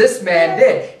 as this man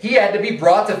did. He had to be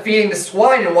brought to feeding the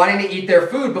swine and wanting to eat their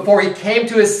food before he came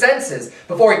to his senses,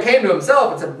 before he came to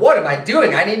himself and said, what am I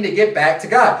doing? I need to get back to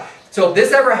God. So if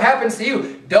this ever happens to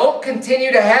you, don't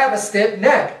continue to have a stiff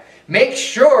neck. Make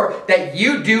sure that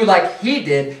you do like he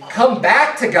did. Come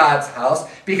back to God's house,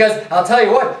 because I'll tell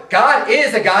you what, God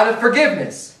is a God of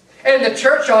forgiveness. And the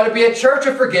church ought to be a church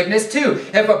of forgiveness too.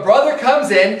 If a brother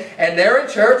comes in and they're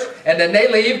in church and then they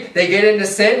leave, they get into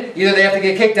sin, either they have to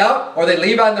get kicked out or they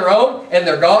leave on their own and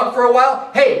they're gone for a while.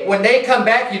 Hey, when they come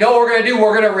back, you know what we're going to do?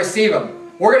 We're going to receive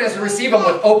them. We're going to receive them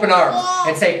with open arms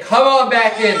and say, come on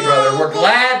back in, brother. We're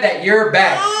glad that you're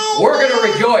back. We're going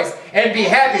to rejoice and be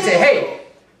happy. Say, hey,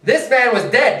 this man was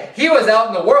dead. He was out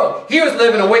in the world. He was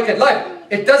living a wicked life.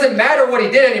 It doesn't matter what he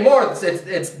did anymore.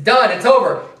 It's done. It's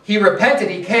over. He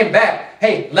repented. He came back.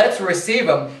 Hey, let's receive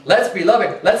him. Let's be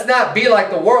loving. Let's not be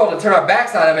like the world and turn our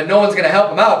backs on him and no one's going to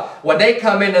help him out. When they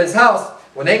come into his house,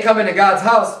 when they come into God's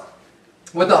house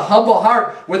with a humble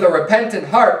heart, with a repentant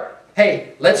heart,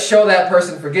 hey, let's show that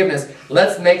person forgiveness.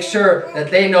 Let's make sure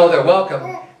that they know they're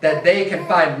welcome, that they can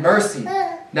find mercy.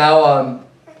 Now,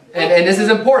 and this is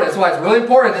important. That's why it's really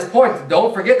important at this point.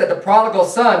 Don't forget that the prodigal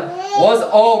son was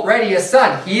already a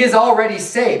son. He is already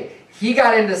saved. He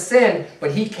got into sin,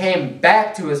 but he came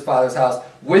back to his father's house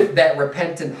with that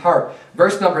repentant heart.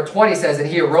 Verse number 20 says that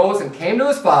he arose and came to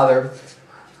his father.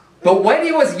 But when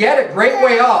he was yet a great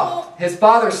way off, his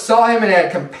father saw him and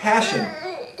had compassion,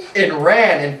 and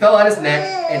ran and fell on his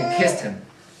neck and kissed him.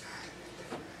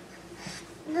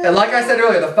 And like I said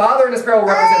earlier, the father in this parable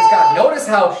represents God. Notice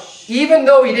how even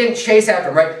though he didn't chase after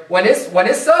him, right? When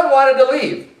his son wanted to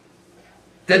leave,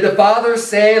 did the father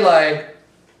say, like,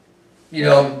 you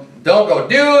know, don't go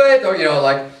do it, or, you know,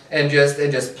 like, and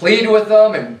just plead with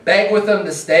them and beg with them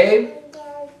to stay?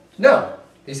 No.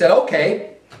 He said,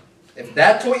 okay, if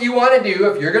that's what you want to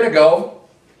do, if you're going to go,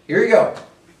 here you go.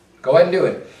 Go ahead and do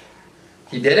it.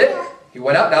 He did it. He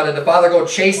went out. Now, did the father go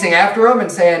chasing after him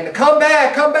and saying, come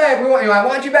back, I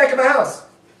want you back in my house?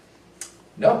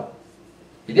 No,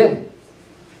 he didn't.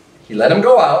 He let him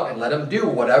go out and let him do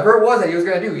whatever it was that he was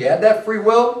going to do. He had that free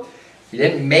will. He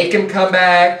didn't make him come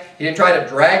back. He didn't try to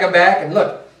drag him back. And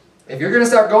look, if you're going to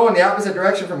start going the opposite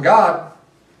direction from God,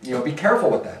 you know, be careful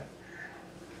with that.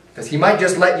 Because he might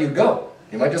just let you go.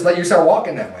 He might just let you start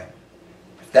walking that way.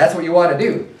 If that's what you want to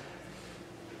do.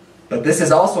 But this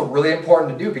is also really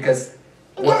important to do, because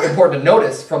important to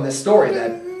notice from this story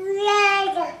that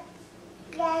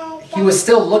he was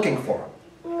still looking for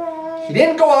him. He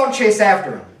didn't go out and chase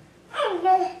after him.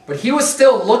 But he was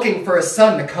still looking for his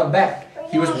son to come back.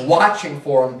 He was watching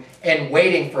for him and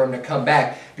waiting for him to come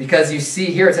back. Because you see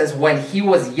here it says, when he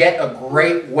was yet a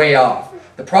great way off.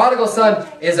 The prodigal son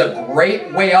is a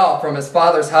great way off from his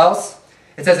father's house.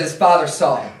 It says his father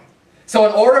saw him. So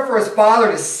in order for his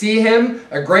father to see him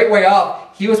a great way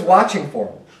off, he was watching for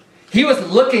him. He was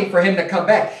looking for him to come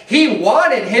back. He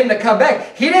wanted him to come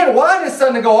back. He didn't want his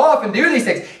son to go off and do these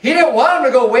things. He didn't want him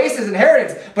to go waste his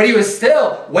inheritance. But he was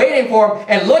still waiting for him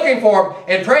and looking for him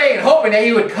and praying and hoping that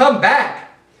he would come back.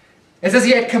 It says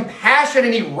he had compassion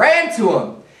and he ran to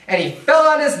him. And he fell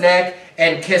on his neck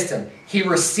and kissed him. He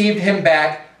received him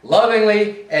back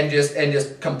lovingly and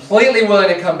just completely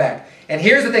willing to come back. And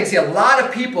here's the thing. See, a lot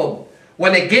of people,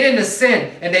 when they get into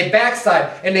sin and they backslide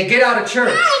and they get out of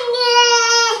church,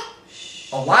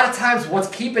 a lot of times what's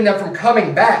keeping them from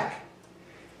coming back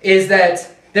is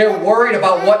that they're worried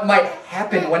about what might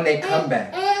happen when they come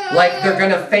back. Like they're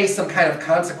going to face some kind of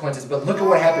consequences. But look at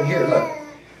what happened here. Look,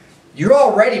 you're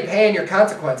already paying your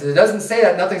consequences. It doesn't say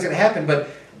that nothing's going to happen, but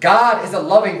God is a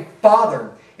loving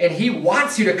Father, and He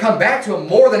wants you to come back to Him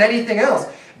more than anything else.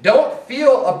 Don't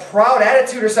feel a proud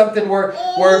attitude or something where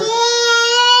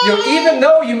you know, even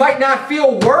though you might not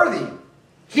feel worthy,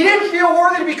 He didn't feel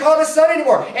worthy to be called a son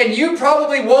anymore. And you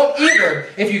probably won't either.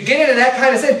 If you get into that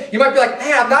kind of sin, you might be like,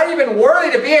 man, I'm not even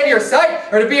worthy to be in your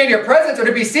sight or to be in your presence or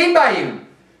to be seen by you.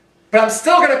 But I'm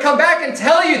still going to come back and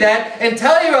tell you that and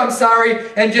tell you I'm sorry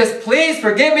and just please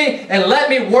forgive me and let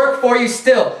me work for you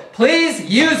still. Please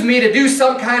use me to do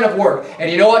some kind of work. And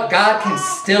you know what? God can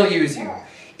still use you.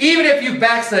 Even if you've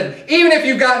backslidden, even if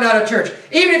you've gotten out of church,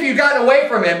 even if you've gotten away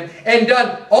from Him and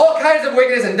done all kinds of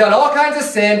wickedness and done all kinds of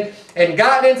sin and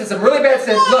gotten into some really bad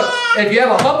sins, look, if you have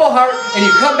a humble heart and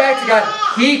you come back to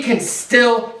God, He can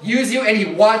still use you and He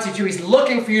wants you to. He's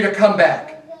looking for you to come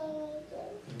back.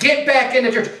 Get back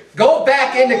into church. Go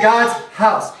back into God's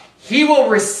house. He will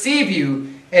receive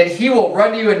you and He will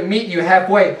run to you and meet you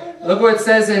halfway. Look what it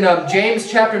says in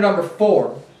James chapter number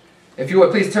 4. If you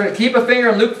would please turn it. Keep a finger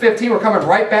in Luke 15. We're coming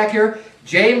right back here.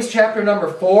 James chapter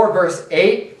number 4, verse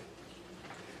 8.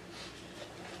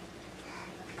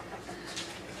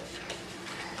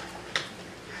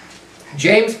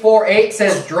 James 4:8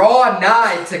 says, draw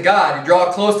nigh to God. You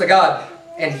draw close to God,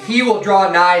 and He will draw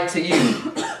nigh to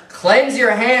you. Cleanse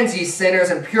your hands, ye sinners,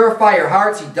 and purify your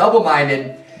hearts, ye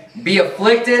double-minded. Be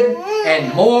afflicted,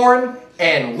 and mourn,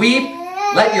 and weep.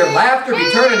 Let your laughter be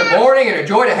turned into mourning, and your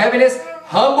joy to heaviness.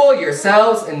 Humble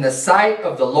yourselves in the sight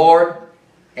of the Lord,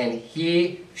 and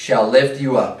He shall lift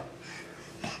you up.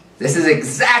 This is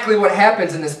exactly what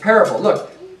happens in this parable. Look,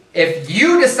 if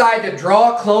you decide to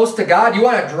draw close to God, you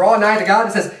want to draw nigh to God,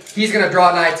 it says He's going to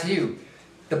draw nigh to you.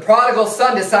 The prodigal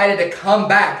son decided to come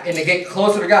back and to get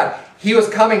closer to God. He was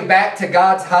coming back to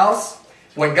God's house.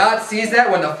 When God sees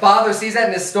that, when the Father sees that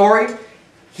in this story,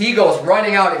 He goes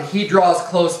running out and He draws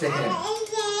close to Him.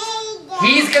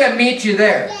 He's going to meet you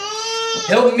there.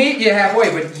 He'll meet you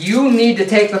halfway, but you need to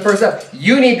take the first step.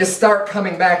 You need to start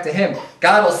coming back to Him.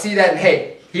 God will see that and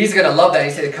hey, He's going to love that.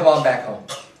 He said, come on back home.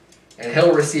 And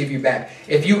He'll receive you back.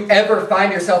 If you ever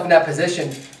find yourself in that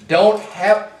position, don't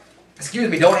have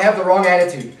the wrong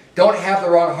attitude. Don't have the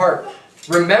wrong heart.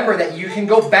 Remember that you can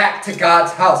go back to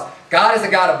God's house. God is a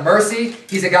God of mercy.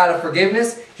 He's a God of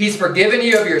forgiveness. He's forgiven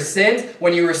you of your sins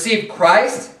when you received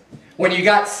Christ. When you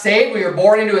got saved, when you were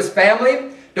born into His family.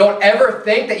 Don't ever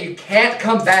think that you can't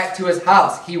come back to His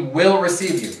house. He will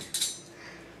receive you.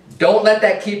 Don't let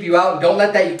that keep you out. And don't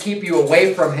let that keep you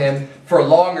away from Him for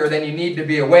longer than you need to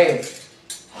be away.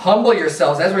 Humble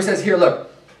yourselves. As it says here, look.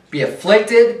 Be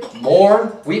afflicted,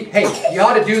 mourn, weep. Hey, you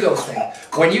ought to do those things.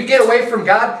 When you get away from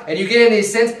God and you get into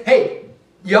these sins, hey,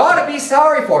 you ought to be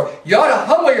sorry for it. You ought to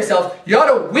humble yourself. You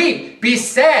ought to weep, be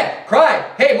sad, cry,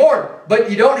 hey, mourn. But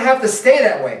you don't have to stay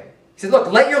that way. He said, look,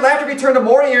 let your laughter be turned to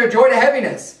mourning and your joy to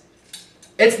heaviness.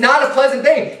 It's not a pleasant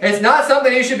thing. It's not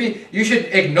something you should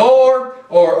ignore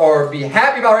or be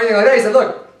happy about or anything like that. He said,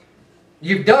 look,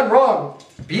 you've done wrong.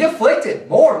 Be afflicted,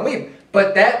 mourn, weep.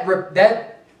 But that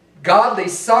godly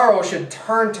sorrow should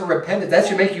turn to repentance. That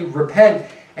should make you repent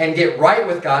and get right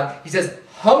with God. He says,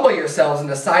 humble yourselves in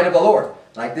the sight of the Lord.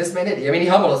 Like this man did. I mean, he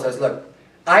humbled us. Says, look,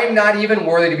 I'm not even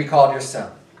worthy to be called your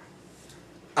son.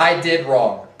 I did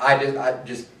wrong. I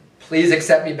just please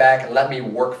accept me back and let me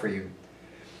work for you.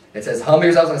 It says, humble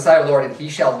yourselves in the sight of the Lord, and He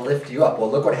shall lift you up. Well,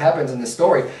 look what happens in this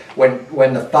story.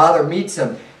 When the Father meets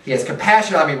him, He has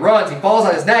compassion on him. He runs. He falls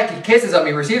on his neck. He kisses him.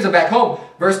 He receives him back home.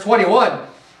 Verse 21.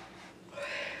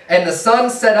 And the son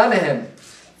said unto him,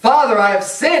 Father, I have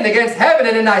sinned against heaven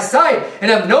and in thy sight,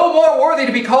 and am no more worthy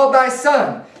to be called thy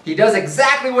son. He does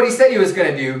exactly what he said he was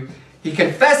going to do. He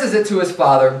confesses it to his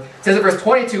father. It says in verse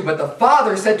 22, But the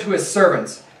father said to his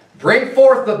servants, Bring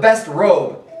forth the best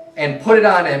robe, and put it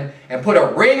on him, and put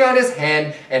a ring on his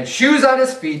hand, and shoes on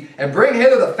his feet, and bring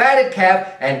hither the fatted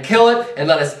calf, and kill it, and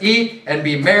let us eat, and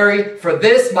be merry. For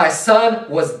this my son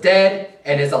was dead,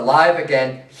 and is alive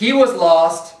again. He was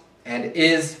lost, and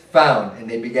is found. And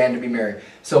they began to be merry.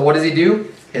 So what does he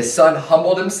do? His son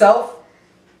humbled himself,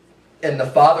 and the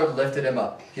father lifted him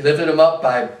up. He lifted him up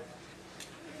by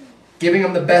giving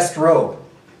him the best robe,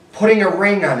 putting a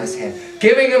ring on his hand,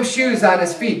 giving him shoes on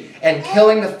his feet, and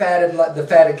killing the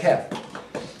fatted calf.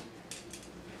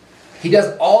 He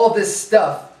does all of this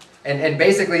stuff, and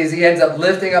basically he ends up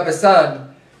lifting up his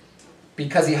son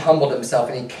because he humbled himself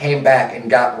and he came back and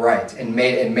got right and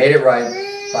made it right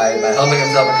by humbling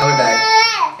himself and coming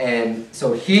back. And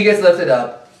so he gets lifted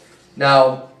up.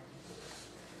 Now,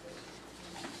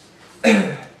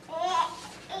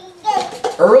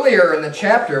 earlier in the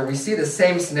chapter, we see the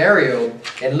same scenario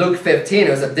in Luke 15. It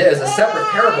was a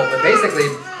separate parable, but basically,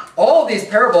 all of these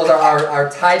parables are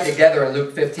tied together in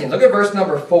Luke 15. Look at verse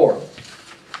number 4.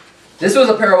 This was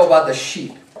a parable about the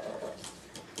sheep.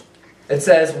 It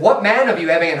says, what man of you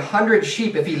having 100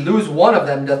 sheep, if he lose one of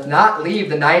them, doth not leave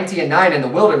the 99 in the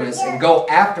wilderness, and go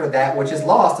after that which is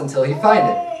lost until he find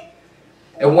it?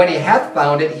 And when he hath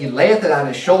found it, he layeth it on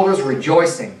his shoulders,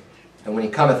 rejoicing. And when he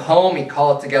cometh home, he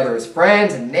calleth together his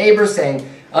friends and neighbors, saying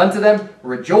unto them,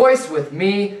 rejoice with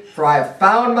me, for I have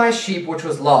found my sheep which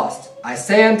was lost. I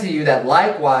say unto you that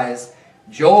likewise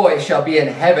joy shall be in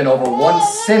heaven over one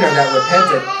sinner that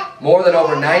repenteth, more than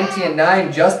over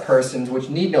 99 just persons which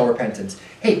need no repentance.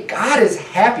 Hey, God is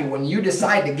happy when you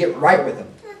decide to get right with Him.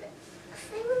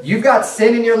 You've got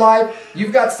sin in your life.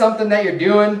 You've got something that you're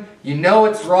doing. You know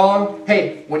it's wrong.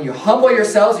 Hey, when you humble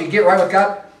yourselves, you get right with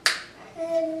God.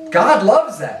 God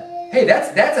loves that. Hey,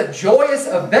 that's a joyous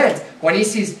event when He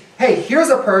sees, hey, here's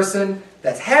a person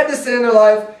that's had this sin in their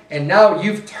life, and now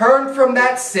you've turned from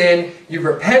that sin, you've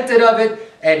repented of it,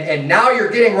 and now you're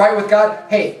getting right with God.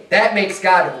 Hey, that makes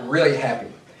God really happy.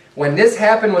 When this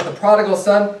happened with the prodigal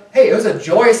son, hey, it was a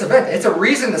joyous event. It's a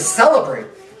reason to celebrate.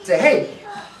 Say, hey,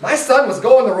 my son was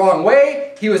going the wrong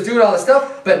way. He was doing all this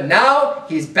stuff, but now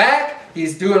he's back.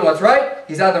 He's doing what's right.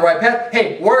 He's on the right path.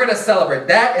 Hey, we're going to celebrate.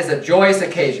 That is a joyous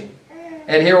occasion.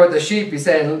 And here with the sheep, he's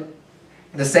saying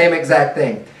the same exact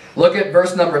thing. Look at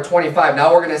verse number 25.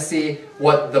 Now we're going to see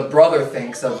what the brother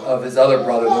thinks of his other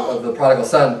brother, of the prodigal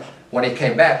son, when he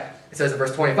came back. It says in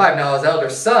verse 25, now his elder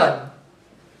son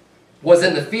was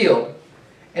in the field,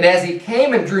 and as he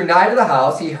came and drew nigh to the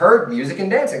house, he heard music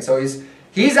and dancing. So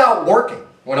he's out working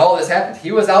when all this happened.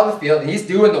 He was out in the field, and he's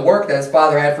doing the work that his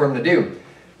father had for him to do.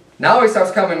 Now he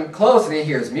starts coming close, and he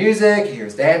hears music, he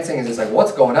hears dancing, and he's just like,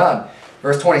 what's going on?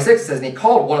 Verse 26 says, and he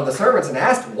called one of the servants and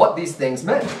asked what these things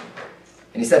meant.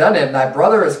 And he said unto him, thy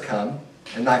brother is come,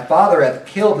 and thy father hath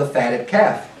killed the fatted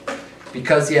calf,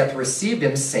 because he hath received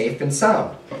him safe and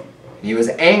sound. And he was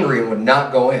angry and would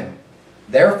not go in.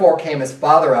 Therefore came his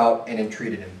father out and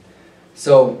entreated him.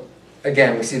 So,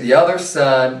 again, we see the other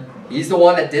son. He's the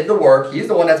one that did the work. He's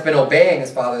the one that's been obeying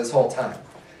his father this whole time.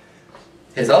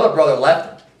 His other brother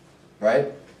left him,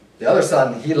 right? The other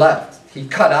son, he left. He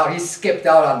cut out. He skipped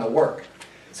out on the work.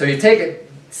 So you take it,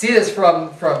 see this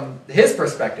from his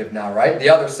perspective now, right? The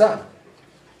other son.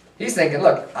 He's thinking,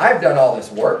 look, I've done all this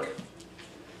work.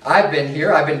 I've been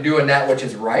here. I've been doing that which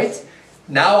is right.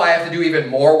 Now I have to do even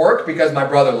more work because my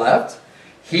brother left.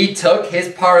 He took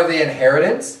his part of the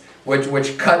inheritance,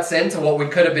 which cuts into what we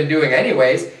could have been doing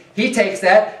anyways. He takes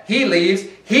that. He leaves.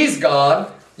 He's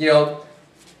gone. You know,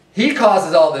 he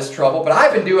causes all this trouble, but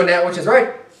I've been doing that which is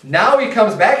right. Now he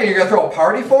comes back and you're going to throw a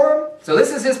party for him? So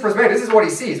this is his perspective. This is what he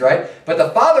sees, right? But the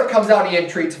father comes out and he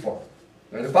entreats for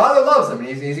him. The father loves him, and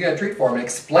he's going to treat for him and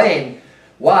explain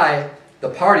why the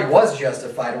party was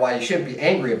justified, why you shouldn't be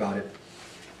angry about it.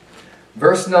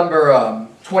 Verse number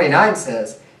 29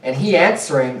 says, and he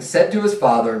answering said to his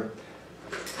father,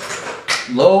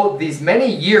 lo, these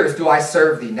many years do I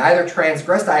serve thee, neither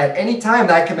transgressed I at any time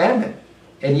thy commandment.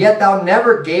 And yet thou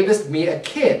never gavest me a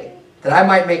kid, that I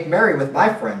might make merry with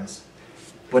my friends.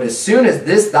 But as soon as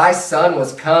this thy son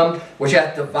was come, which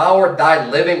hath devoured thy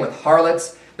living with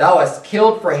harlots, thou hast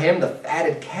killed for him the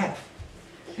fatted calf.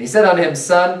 And he said unto him,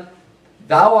 son,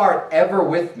 thou art ever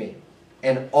with me,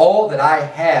 and all that I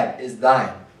have is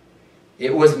thine.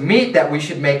 It was meet that we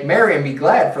should make merry and be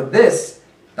glad, for this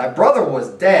thy brother was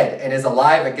dead and is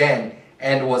alive again,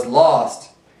 and was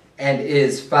lost and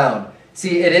is found.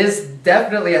 See, it is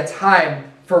definitely a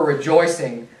time for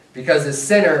rejoicing because the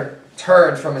sinner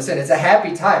turned from his sin. It's a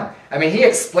happy time. I mean, he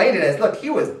explained it as, look, he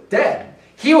was dead.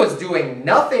 He was doing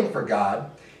nothing for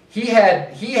God. He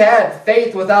had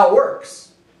faith without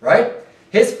works, right?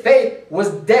 His faith was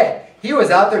dead. He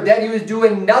was out there dead. He was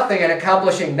doing nothing and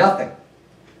accomplishing nothing.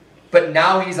 But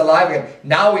now he's alive again.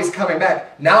 Now he's coming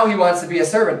back. Now he wants to be a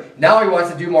servant. Now he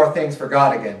wants to do more things for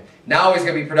God again. Now he's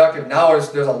going to be productive. Now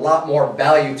there's a lot more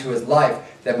value to his life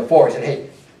than before. He said, hey,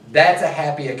 that's a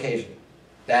happy occasion.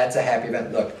 That's a happy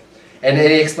event. Look. And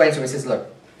then he explains to him, he says,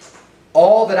 look,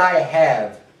 all that I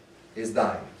have is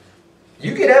thine.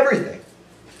 You get everything.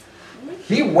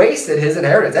 He wasted his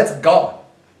inheritance. That's gone.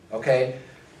 Okay?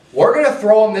 We're going to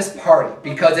throw him this party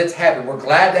because it's happy. We're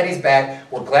glad that he's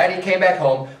back. We're glad he came back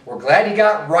home. We're glad he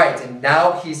got right, and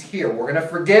now he's here. We're going to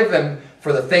forgive him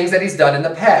for the things that he's done in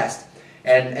the past.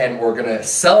 And we're going to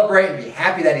celebrate and be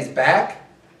happy that he's back.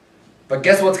 But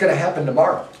guess what's going to happen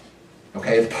tomorrow?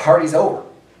 Okay, the party's over.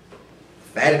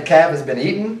 Fatted calf has been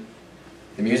eaten.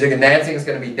 The music and dancing is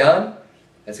going to be done.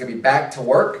 It's going to be back to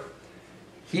work.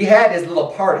 He had his little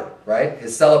party, right?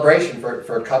 His celebration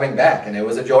for coming back, and it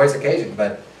was a joyous occasion.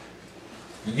 But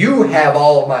you have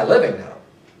all of my living now.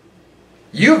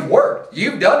 You've worked.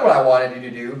 You've done what I wanted you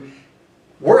to do.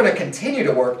 We're going to continue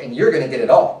to work, and you're going to get it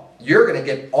all. you're going to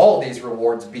get all these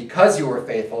rewards because you were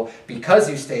faithful, because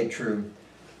you stayed true.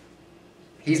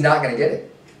 He's not going to get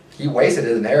it. He wasted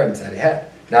his inheritance that he had.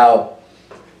 Now,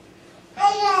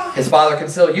 his father can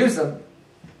still use him.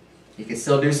 He can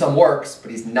still do some works, but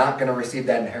he's not going to receive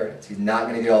that inheritance. He's not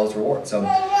going to get all those rewards. So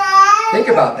think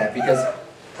about that, because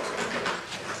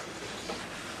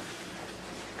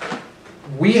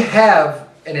we have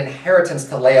an inheritance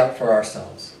to lay up for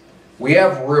ourselves. We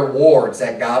have rewards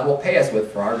that God will pay us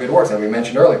with for our good works, as we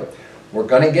mentioned earlier. We're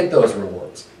going to get those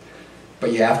rewards.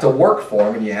 But you have to work for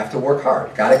them, and you have to work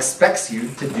hard. God expects you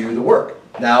to do the work.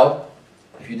 Now,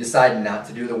 if you decide not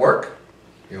to do the work,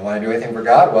 you don't want to do anything for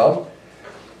God, well,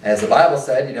 as the Bible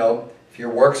said, if your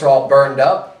works are all burned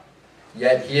up,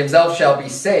 yet he himself shall be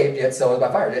saved, yet so is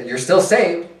by fire. You're still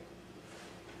saved.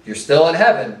 You're still in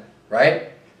heaven, right?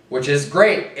 Which is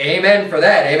great. Amen for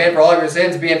that. Amen for all of your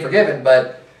sins being forgiven.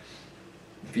 But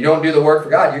if you don't do the work for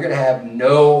God, you're going to have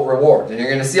no rewards. And you're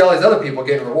going to see all these other people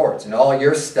getting rewards. And all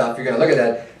your stuff, you're going to look at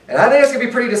that. And I think it's going to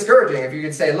be pretty discouraging if you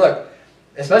can say, look,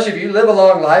 especially if you live a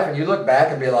long life and you look back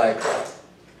and be like,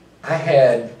 I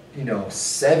had,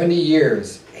 70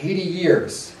 years, 80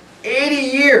 years, 80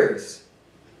 years.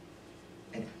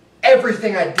 And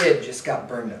everything I did just got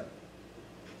burned up.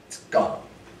 It's gone.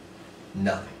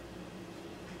 Nothing.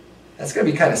 That's going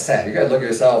to be kind of sad. You're going to look at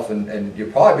yourself and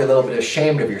you'll probably be a little bit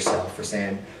ashamed of yourself for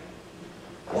saying,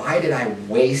 why did I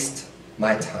waste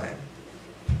my time?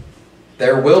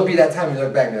 There will be that time when you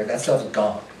look back and you're like, that stuff's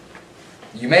gone.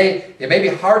 It may be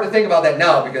hard to think about that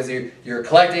now because you're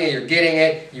collecting it, you're getting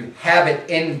it, you have it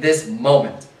in this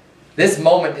moment. This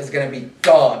moment is going to be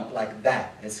gone like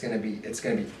that. It's going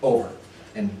to be over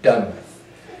and done with.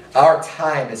 Our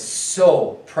time is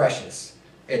so precious.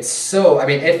 It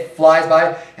flies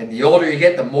by, and the older you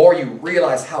get, the more you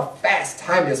realize how fast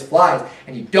time just flies,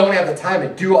 and you don't have the time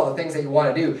to do all the things that you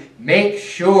want to do. Make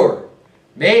sure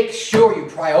you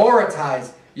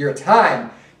prioritize your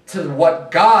time to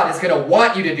what God is going to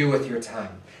want you to do with your time.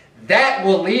 That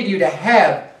will lead you to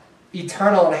have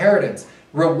eternal inheritance.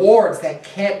 Rewards that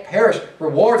can't perish.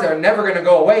 Rewards that are never going to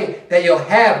go away, that you'll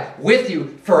have with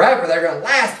you forever. They're going to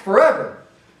last forever.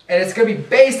 And it's going to be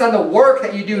based on the work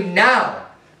that you do now.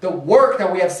 The work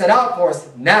that we have set out for us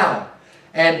now.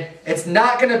 And it's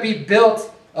not going to be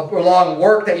built along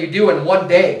work that you do in one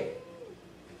day.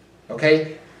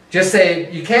 Okay?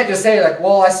 You can't just say like,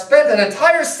 well, I spent an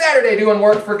entire Saturday doing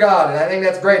work for God, and I think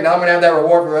that's great. Now I'm going to have that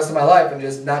reward for the rest of my life and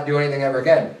just not do anything ever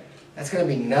again. That's going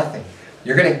to be nothing.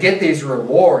 You're going to get these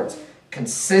rewards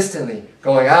consistently,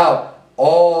 going out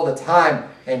all the time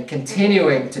and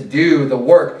continuing to do the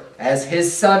work as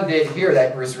his son did here,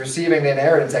 that was receiving the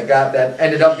inheritance that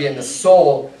ended up being the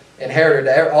sole inheritor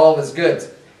to all of his goods.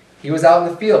 He was out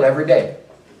in the field every day.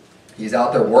 He's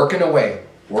out there working away,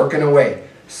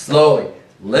 slowly,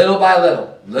 little by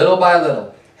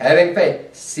little, having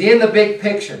faith, seeing the big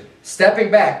picture,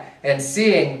 stepping back and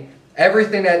seeing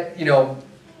everything that,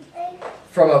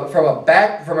 from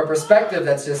a perspective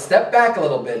that's just step back a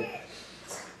little bit.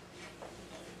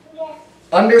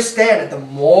 Understand that the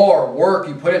more work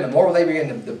you put in, the more labor you get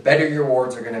in, the better your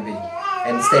rewards are going to be.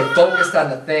 And stay focused on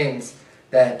the things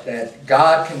that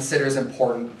God considers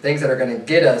important, things that are going to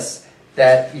get us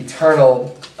that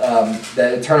eternal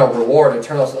reward,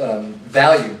 eternal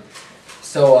value.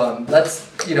 So this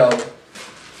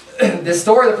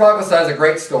story of the prodigal son is a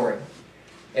great story.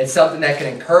 It's something that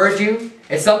can encourage you.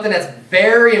 It's something that's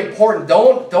very important.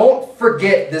 Don't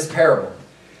forget this parable.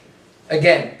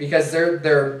 Again, because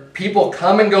people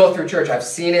come and go through church. I've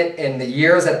seen it in the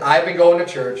years that I've been going to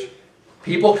church.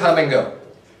 People come and go.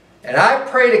 And I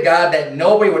pray to God that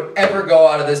nobody would ever go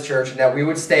out of this church and that we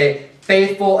would stay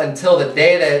faithful until the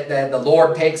day that the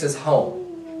Lord takes us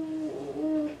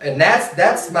home. And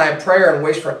that's my prayer and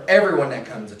wish for everyone that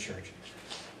comes to church.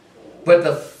 But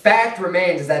the fact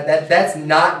remains is that that's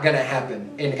not going to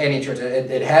happen in any church.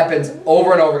 It happens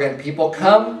over and over again. People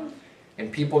come and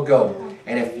people go.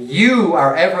 And if you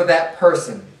are ever that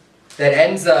person that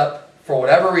ends up, for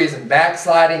whatever reason,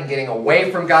 backsliding, getting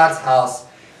away from God's house,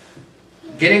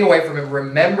 getting away from Him,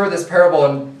 remember this parable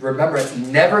and remember it's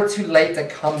never too late to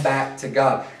come back to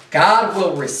God. God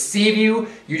will receive you.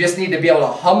 You just need to be able to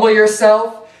humble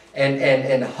yourself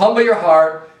and humble your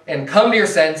heart and come to your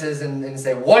senses and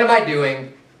say, what am I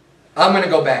doing? I'm going to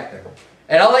go back there.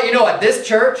 And I'll let you know, at this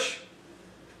church,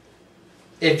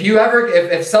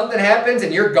 if something happens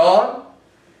and you're gone,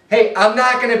 hey, I'm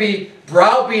not going to be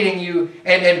browbeating you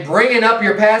and bringing up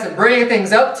your past and bringing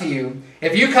things up to you.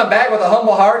 If you come back with a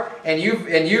humble heart and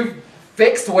you've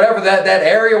fixed whatever that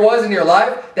area was in your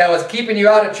life that was keeping you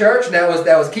out of church and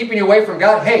that was keeping you away from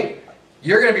God, hey,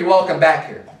 you're going to be welcome back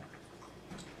here.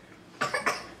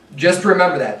 just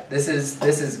remember that. This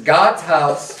is God's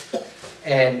house,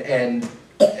 and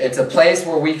it's a place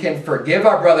where we can forgive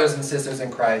our brothers and sisters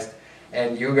in Christ,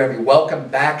 and you're going to be welcome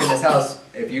back in this house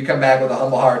if you come back with a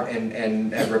humble heart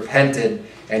and repented,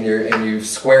 and you've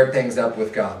squared things up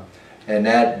with God. And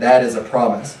that is a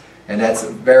promise. And that's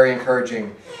very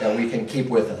encouraging that we can keep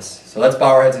with us. So let's bow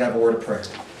our heads and have a word of prayer.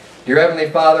 Dear Heavenly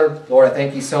Father, Lord, I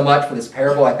thank you so much for this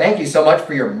parable. I thank you so much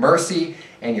for your mercy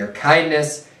and your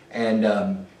kindness,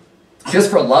 and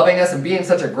just for loving us and being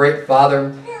such a great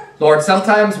Father. Lord,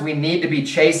 sometimes we need to be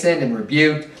chastened and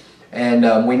rebuked,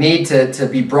 and we need to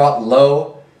be brought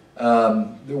low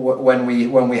when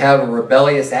we have a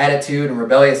rebellious attitude and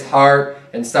rebellious heart,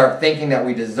 and start thinking that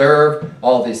we deserve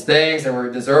all these things and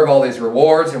we deserve all these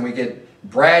rewards, and we get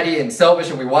bratty and selfish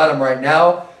and we want them right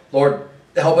now. Lord,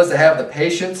 help us to have the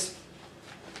patience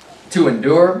to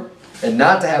endure and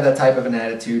not to have that type of an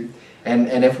attitude.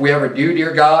 And if we ever do,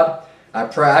 dear God, I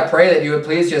pray that you would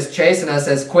please just chasten us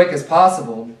as quick as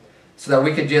possible, so that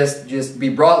we could just be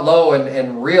brought low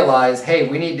and realize, hey,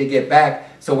 we need to get back,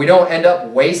 so we don't end up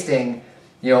wasting,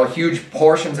 huge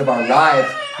portions of our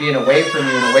lives being away from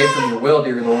you and away from your will,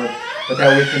 dear Lord, but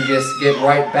that we can just get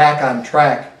right back on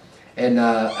track. And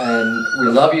we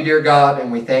love you, dear God,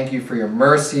 and we thank you for your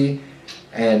mercy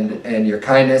and your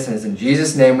kindness. And it's in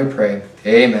Jesus' name we pray.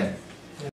 Amen.